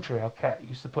to torture our cat. He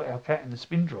used to put our cat in the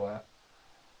spin dryer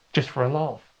just for a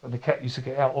laugh. And the cat used to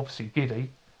get out, obviously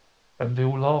giddy, and be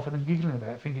all laughing and giggling about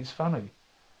it, think it's funny.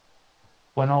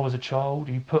 When I was a child,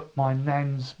 he put my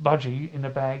nan's budgie in a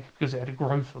bag because it had a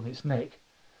growth on its neck.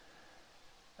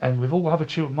 And with all other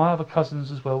children, my other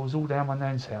cousins as well, was all down my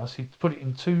nan's house. He'd put it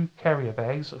in 2 carrier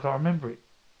bags. I can remember it.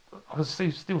 I can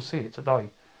still see it today.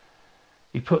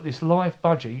 He put this live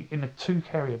budgie in the 2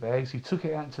 carrier bags. He took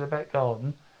it out into the back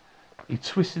garden. He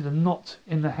twisted a knot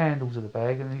in the handles of the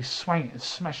bag, and then he swung it and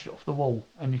smashed it off the wall.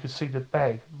 And you could see the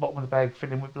bottom of the bag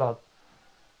filling with blood.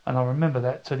 And I remember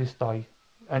that to this day.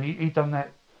 And he'd done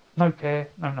that, no care,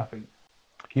 no nothing.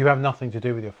 You have nothing to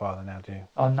do with your father now, do you?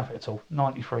 Nothing at all.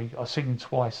 93. I've seen him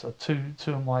twice at two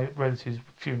of my relatives'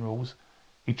 funerals.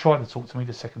 He tried to talk to me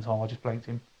the second time. I just blanked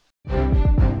him.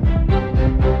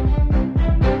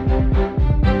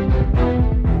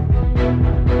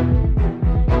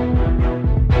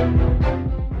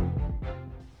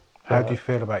 How do you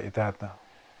feel about your dad now?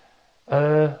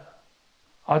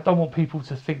 I don't want people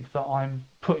to think that I'm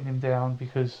putting him down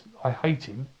because I hate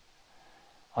him.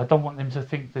 I don't want them to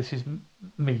think this is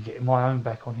me getting my own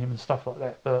back on him and stuff like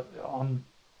that. But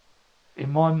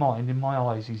in my mind, in my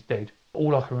eyes, he's dead.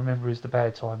 All I can remember is the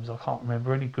bad times. I can't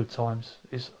remember any good times.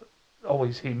 It's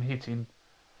always him hitting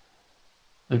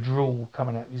the drool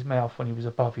coming out of his mouth when he was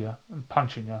above you and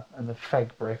punching you, and the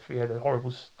fag breath. He had a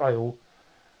horrible stale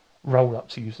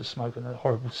roll-ups he used to smoke, and a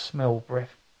horrible smell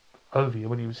breath over you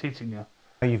when he was hitting you.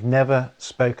 You've never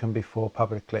spoken before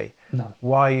publicly. No.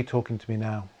 Why are you talking to me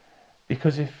now?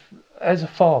 Because as a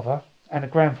father and a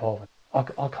grandfather, I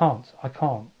can't.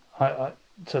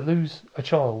 To lose a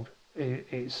child,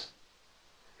 it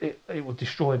would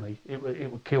destroy me. It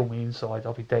would kill me inside.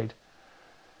 I'll be dead.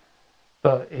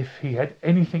 But if he had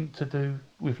anything to do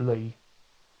with Lee,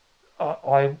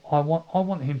 I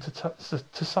want him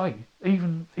to say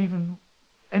even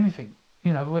anything.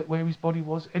 You know, where his body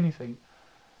was, anything.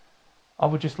 I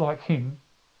would just like him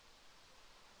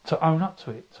to own up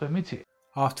to it, to admit it.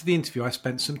 After the interview, I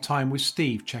spent some time with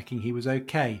Steve checking he was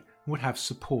okay and would have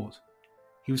support.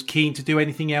 He was keen to do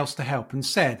anything else to help and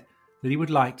said that he would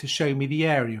like to show me the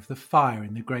area of the fire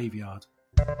in the graveyard.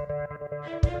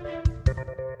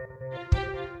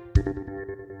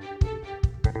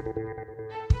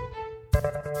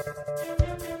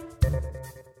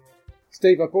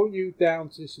 Steve, I brought you down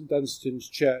to St Dunstan's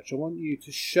Church. I want you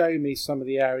to show me some of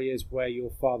the areas where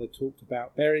your father talked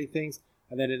about burying things,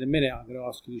 and then in a minute I'm going to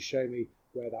ask you to show me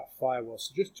where that fire was.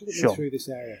 So just talk me through this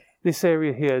area. This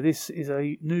area here, this is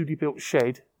a newly built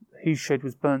shed. His shed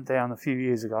was burnt down a few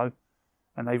years ago,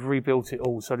 and they've rebuilt it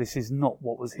all. So this is not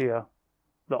what was here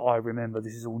that I remember.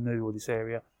 This is all new, or this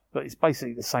area. But it's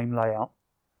basically the same layout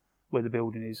where the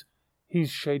building is. His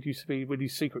shed used to be, with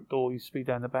his secret door, used to be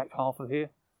down the back half of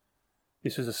here.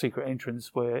 This was a secret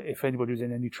entrance where if anybody was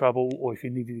in any trouble or if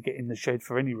you needed to get in the shed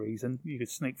for any reason, you could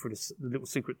sneak through the little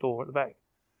secret door at the back.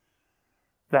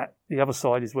 The other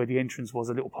side is where the entrance was.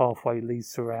 A little pathway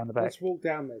leads to around the back. Let's walk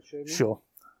down there, shall we? Sure.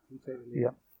 You take the lead. Yeah.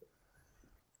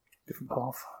 Different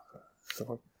path.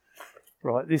 Sorry.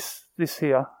 Right, this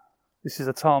here, this is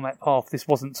a tarmac path. This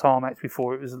wasn't tarmac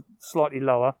before. It was slightly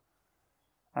lower.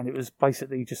 And it was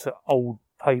basically just old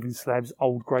paving slabs,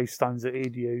 old gravestones that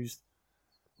he'd used,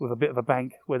 with a bit of a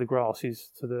bank where the grass is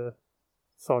to the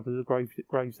side of the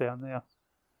graves down there.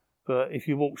 But if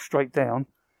you walk straight down,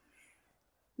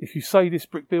 if you say this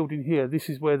brick building here, this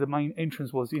is where the main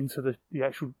entrance was into the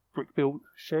actual brick built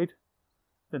shed.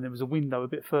 Then there was a window a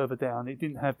bit further down. It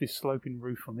didn't have this sloping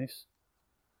roof on this.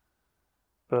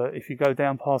 But if you go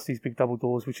down past these big double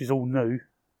doors, which is all new,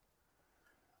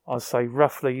 I'd say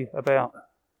roughly about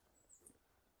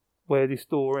where this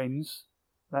door ends,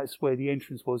 that's where the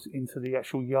entrance was into the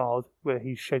actual yard where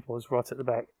his shed was, right at the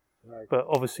back. Right. But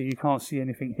obviously you can't see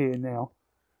anything here now.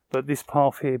 But this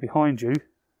path here behind you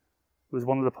was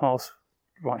one of the paths,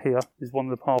 right here, is one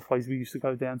of the pathways we used to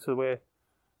go down to where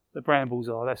the brambles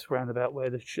are. That's round about where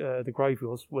the grave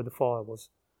was, where the fire was.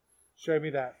 Show me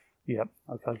that. Yeah,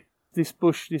 okay. This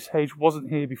bush, this hedge wasn't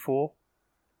here before.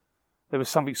 There was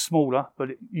something smaller, but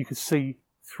you could see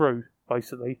through,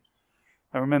 basically.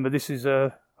 And remember, this is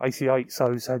 88,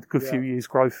 so it's had a good few years'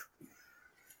 growth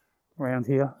around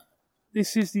here.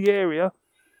 This is the area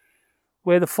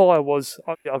where the fire was.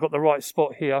 I've got the right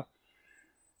spot here.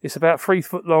 It's about 3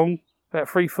 foot long, about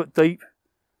 3 foot deep.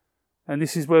 And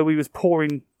this is where we was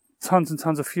pouring tons and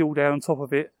tons of fuel down on top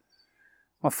of it.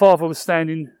 My father was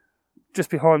standing just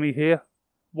behind me here,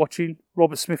 watching.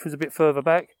 Robert Smith was a bit further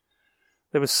back.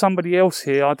 There was somebody else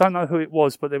here. I don't know who it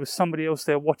was, but there was somebody else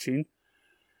there watching.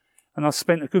 And I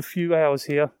spent a good few hours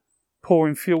here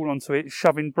pouring fuel onto it,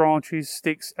 shoving branches,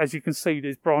 sticks. As you can see,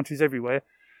 there's branches everywhere.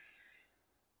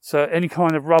 So any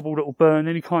kind of rubble that will burn,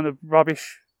 any kind of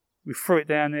rubbish, we threw it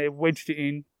down there, wedged it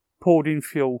in, poured in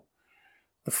fuel.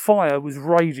 The fire was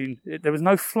raging. There was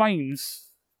no flames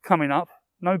coming up,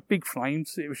 no big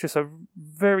flames. It was just a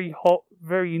very hot,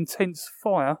 very intense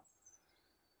fire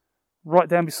right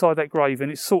down beside that grave,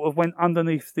 and it sort of went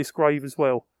underneath this grave as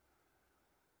well.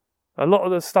 A lot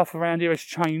of the stuff around here has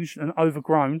changed and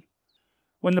overgrown.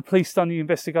 When the police done the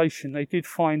investigation, they did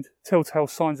find telltale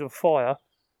signs of a fire,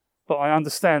 but I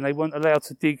understand they weren't allowed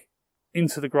to dig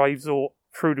into the graves or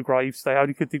through the graves. They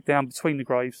only could dig down between the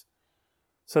graves.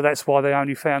 So that's why they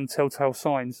only found telltale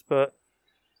signs. But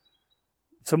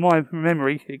to my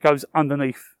memory, it goes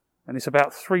underneath, and it's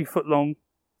about 3 foot long,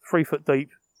 3 foot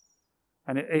deep,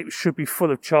 and it should be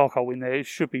full of charcoal in there. It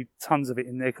should be tons of it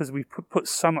in there because we put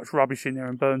so much rubbish in there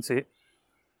and burnt it.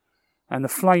 And the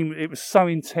flame, it was so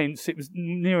intense, it was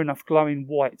near enough glowing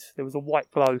white. There was a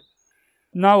white glow.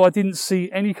 No, I didn't see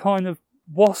any kind of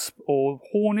wasp or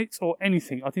hornet or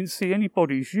anything. I didn't see any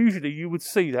bodies. Usually you would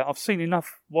see that. I've seen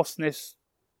enough wasp nests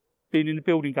being in the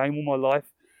building game all my life.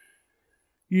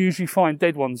 You usually find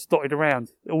dead ones dotted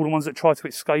around. All the ones that try to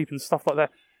escape and stuff like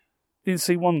that. Didn't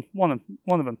see one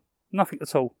of them. Nothing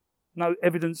at all. No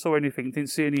evidence or anything. Didn't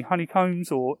see any honeycombs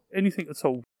or anything at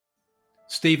all.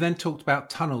 Steve then talked about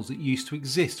tunnels that used to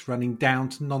exist running down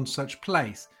to Nonsuch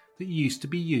Place that used to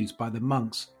be used by the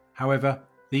monks. However,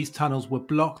 these tunnels were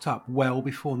blocked up well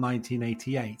before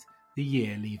 1988, the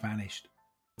year Lee vanished.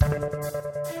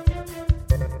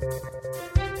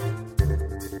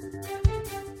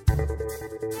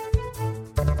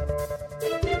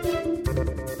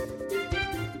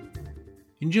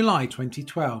 In July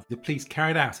 2012, the police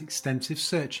carried out extensive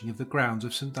searching of the grounds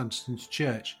of St Dunstan's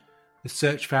Church. The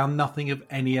search found nothing of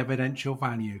any evidential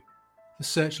value. The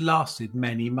search lasted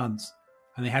many months,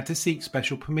 and they had to seek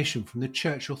special permission from the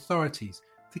church authorities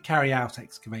to carry out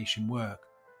excavation work.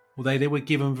 Although they were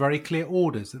given very clear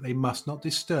orders that they must not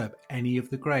disturb any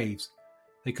of the graves,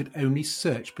 they could only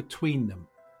search between them.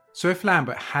 So if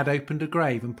Lambert had opened a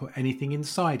grave and put anything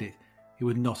inside it, it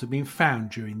would not have been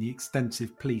found during the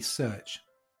extensive police search.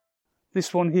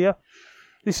 This one here,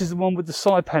 this is the one with the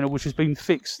side panel which has been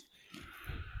fixed.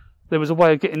 There was a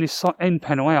way of getting this end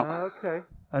panel out. Okay.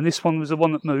 And this one was the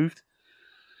one that moved.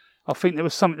 I think there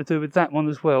was something to do with that one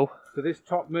as well. So this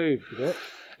top moved, did it?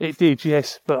 It did,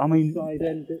 yes. But I mean, Side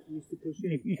end that used to push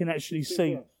in. you can actually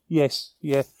see. Yes,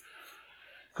 yeah.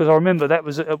 Because I remember that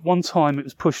was at one time it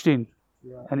was pushed in,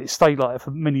 and it stayed like that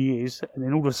for many years. And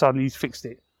then all of a sudden he's fixed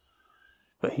it.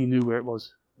 But he knew where it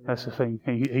was. That's the thing.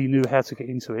 He knew how to get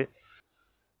into it.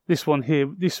 This one here,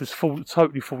 this was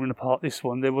totally falling apart, this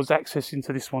one. There was access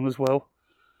into this one as well.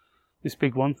 This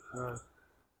big one.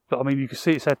 But I mean, you can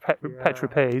see it's had patch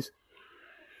repairs.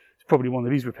 It's probably one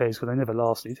of his repairs because they never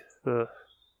lasted. But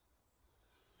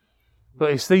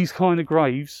it's these kind of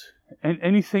graves, and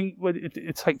anything where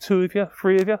it take 2 of you,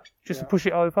 3 of you, just to push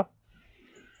it over.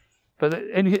 But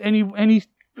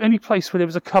any place where there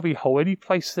was a cubby hole, any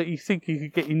place that you think you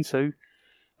could get into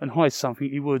and hide something,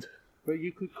 you would. But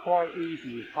you could quite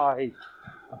easily hide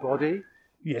a body.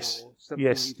 Yes. Or something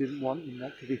Yes. you didn't want in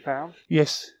that to be found.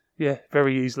 Yes. Yeah.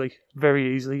 Very easily.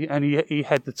 Very easily. And he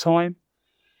had the time.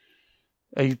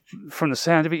 From the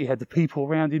sound of it, he had the people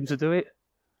around him to do it.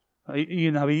 He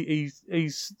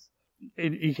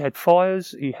had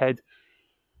fires. He had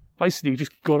basically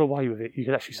just got away with it. You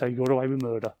could actually say he got away with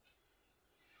murder.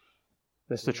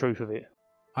 That's the truth of it.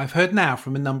 I've heard now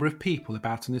from a number of people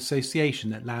about an association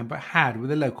that Lambert had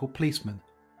with a local policeman.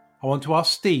 I want to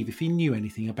ask Steve if he knew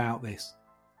anything about this.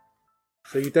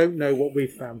 So you don't know what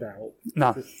we've found out?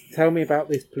 No. Just tell me about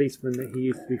this policeman that he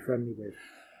used to be friendly with.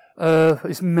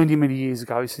 It's many, many years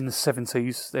ago. It's in the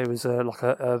 70s. There was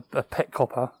a pet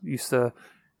copper, used to,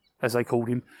 as they called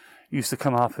him, used to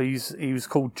come up. He was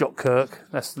called Jock Kirk.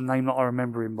 That's the name that I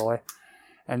remember him by.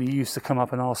 And he used to come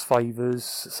up and ask favours.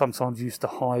 Sometimes he used to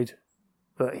hide.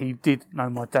 But he did know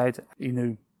my dad. He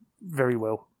knew very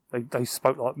well. They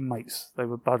spoke like mates. They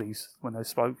were buddies when they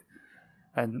spoke.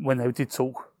 And when they did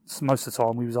talk, most of the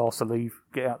time we was asked to leave,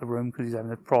 get out of the room because he's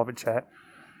having a private chat.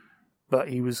 But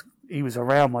he was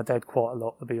around my dad quite a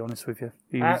lot, to be honest with you.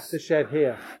 The shed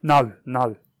here? No,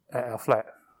 at our flat.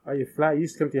 Oh, your flat? He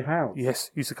used to come to your house? Yes,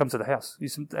 he used to come to the house. He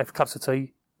used to have cups of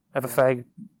tea, have a fag,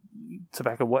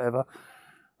 tobacco, whatever.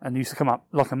 And he used to come up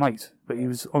like a mate, but he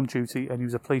was on duty and he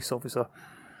was a police officer.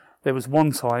 There was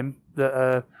one time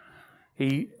that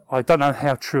I don't know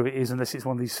how true it is unless it's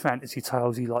one of these fantasy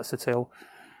tales he likes to tell,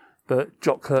 but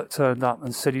Jock Kirk turned up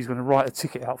and said he's going to write a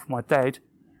ticket out for my dad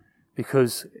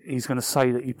because he's going to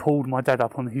say that he pulled my dad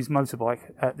up on his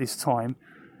motorbike at this time,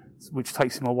 which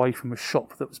takes him away from a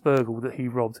shop that was burgled that he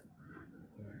robbed.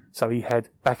 So he had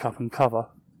backup and cover,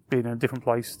 being in a different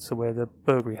place to where the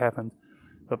burglary happened.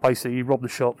 But basically, he robbed the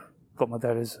shop, got my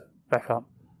dad as backup,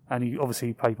 and he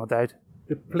obviously paid my dad.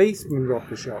 The policeman robbed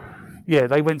the shop? Yeah,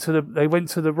 they went to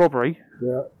the robbery.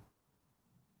 Yeah.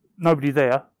 Nobody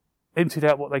there, emptied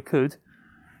out what they could,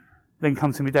 then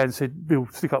come to my dad and said, "Bill,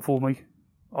 stick up for me.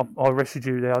 I arrested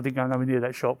you there. I didn't go nowhere near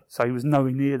that shop." So he was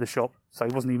nowhere near the shop. So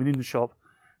he wasn't even in the shop.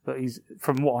 But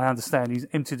from what I understand, he's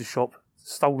emptied the shop,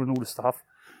 stolen all the stuff,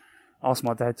 asked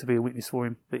my dad to be a witness for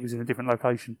him that he was in a different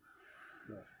location.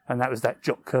 Yeah. And that was that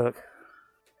Jock Kirk.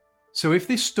 So if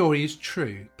this story is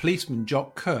true, policeman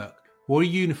Jock Kirk wore a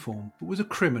uniform but was a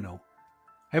criminal.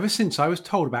 Ever since I was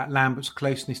told about Lambert's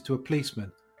closeness to a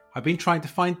policeman, I've been trying to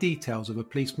find details of a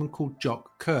policeman called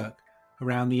Jock Kirk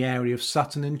around the area of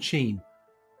Sutton and Cheam,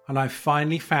 and I've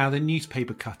finally found a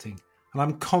newspaper cutting, and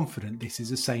I'm confident this is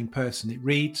the same person. It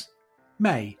reads,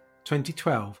 May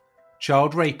 2012,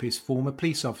 child rapist former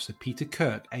police officer Peter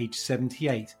Kirk, aged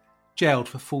 78, jailed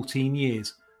for 14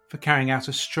 years for carrying out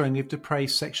a string of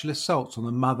depraved sexual assaults on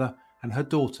a mother and her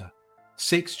daughter,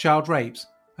 6 child rapes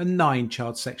and 9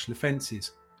 child sexual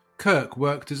offences. Kirk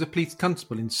worked as a police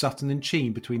constable in Sutton and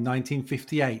Cheam between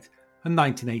 1958 and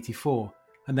 1984,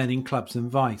 and then in clubs and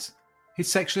vice.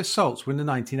 His sexual assaults were in the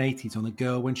 1980s on a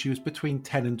girl when she was between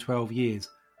 10 and 12 years,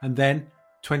 and then,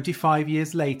 25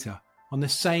 years later, on the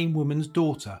same woman's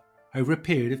daughter over a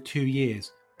period of 2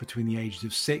 years, between the ages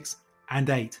of 6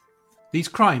 and 8. These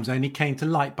crimes only came to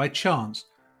light by chance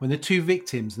when the 2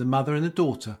 victims, the mother and the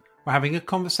daughter, were having a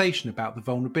conversation about the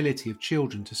vulnerability of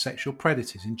children to sexual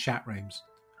predators in chat rooms.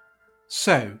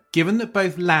 So, given that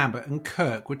both Lambert and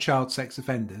Kirk were child sex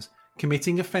offenders,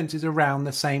 committing offences around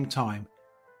the same time,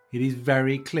 it is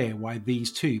very clear why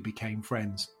these 2 became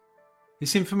friends.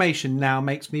 This information now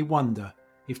makes me wonder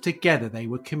if together they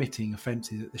were committing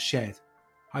offences at the shed.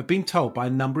 I've been told by a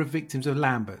number of victims of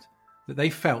Lambert that they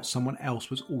felt someone else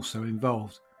was also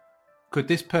involved. Could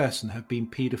this person have been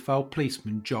paedophile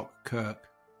policeman Jock Kirk?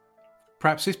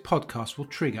 Perhaps this podcast will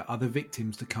trigger other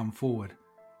victims to come forward.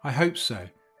 I hope so,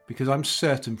 because I'm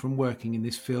certain from working in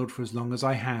this field for as long as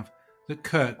I have that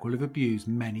Kirk will have abused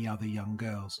many other young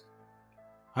girls.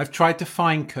 I've tried to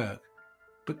find Kirk,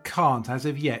 but can't as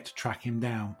of yet track him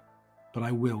down. But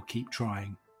I will keep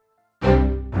trying.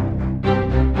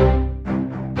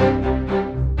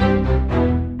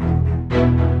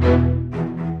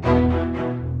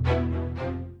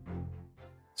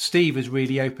 Steve has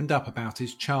really opened up about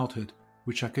his childhood,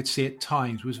 which I could see at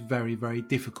times was very, very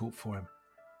difficult for him.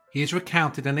 He has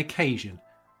recounted an occasion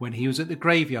when he was at the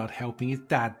graveyard helping his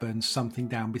dad burn something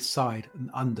down beside and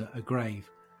under a grave,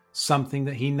 something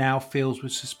that he now feels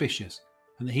was suspicious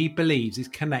and that he believes is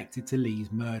connected to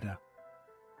Lee's murder.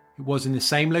 It was in the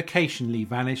same location Lee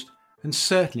vanished, and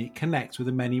certainly it connects with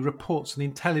the many reports and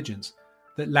intelligence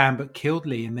that Lambert killed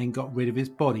Lee and then got rid of his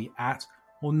body at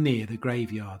or near the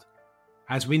graveyard.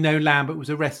 As we know, Lambert was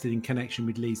arrested in connection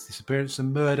with Lee's disappearance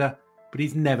and murder, but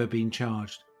he's never been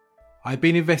charged. I've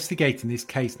been investigating this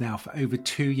case now for over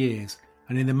 2 years,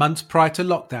 and in the months prior to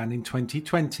lockdown in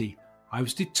 2020, I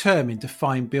was determined to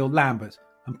find Bill Lambert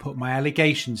and put my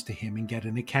allegations to him and get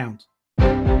an account.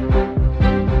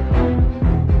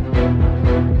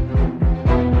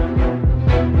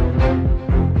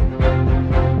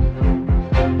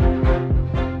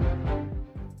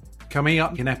 Coming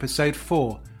up in episode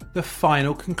 4, the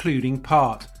final concluding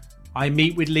part, I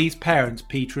meet with Lee's parents,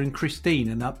 Peter and Christine,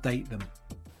 and update them.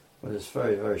 Well, it's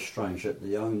very, very strange that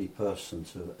the only person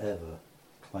to have ever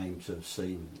claimed to have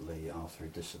seen Lee after he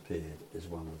disappeared is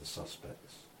one of the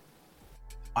suspects.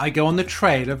 I go on the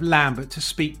trail of Lambert to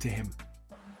speak to him.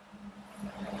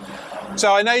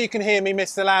 So I know you can hear me,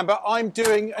 Mr. Lambert. I'm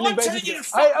doing an investigation.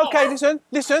 Hey, okay, listen.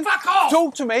 Fuck off!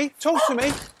 Talk to me.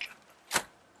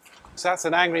 So that's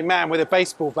an angry man with a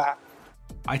baseball bat.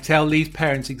 I tell Lee's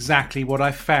parents exactly what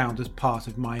I found as part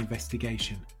of my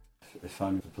investigation. If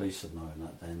only the police had known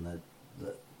that, then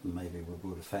that maybe we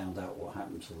would have found out what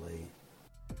happened to Lee.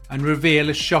 And reveal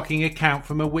a shocking account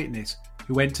from a witness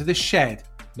who went to the shed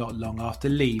not long after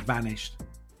Lee vanished.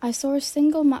 I saw a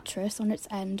single mattress on its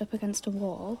end up against a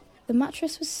wall. The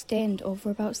mattress was stained over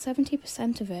about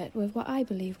 70% of it with what I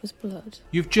believe was blood.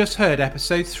 You've just heard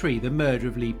episode 3, The Murder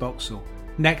of Lee Boxell.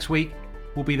 Next week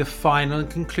will be the final and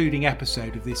concluding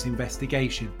episode of this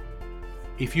investigation.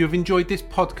 If you have enjoyed this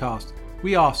podcast,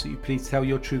 we ask that you please tell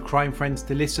your true crime friends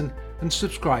to listen and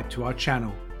subscribe to our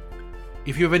channel.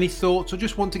 If you have any thoughts or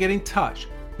just want to get in touch,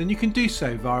 then you can do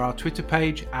so via our Twitter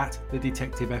page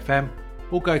 @TheDetectiveFM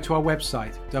or go to our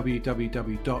website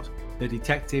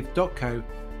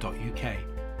www.thedetective.co.uk.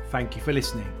 Thank you for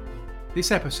listening.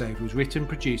 This episode was written,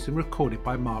 produced and recorded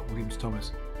by Mark Williams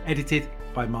Thomas, edited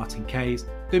by Martin Kays,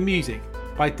 the music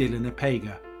by Dylan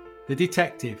Apega. The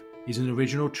Detective is an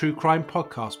original true crime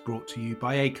podcast brought to you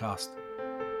by Acast.